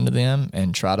listen to them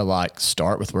and try to like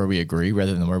start with where we agree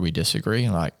rather than where we disagree,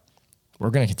 like, we're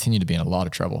going to continue to be in a lot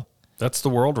of trouble. That's the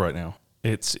world right now.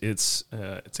 It's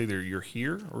either you're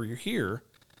here or you're here.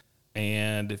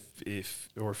 And if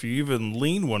you even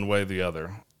lean one way or the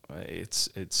other,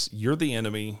 it's you're the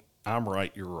enemy, I'm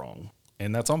right, you're wrong.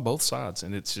 And that's on both sides.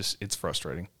 And it's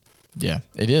frustrating. Yeah,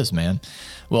 it is, man.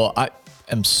 Well, I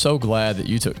am so glad that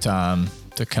you took time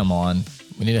to come on.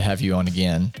 We need to have you on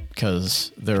again,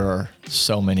 because there are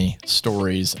so many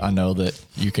stories I know that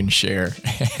you can share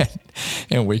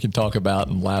and we can talk about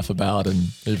and laugh about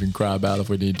and even cry about if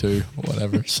we need to,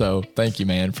 whatever. So thank you,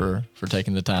 man, for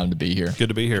taking the time to be here. Good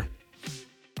to be here.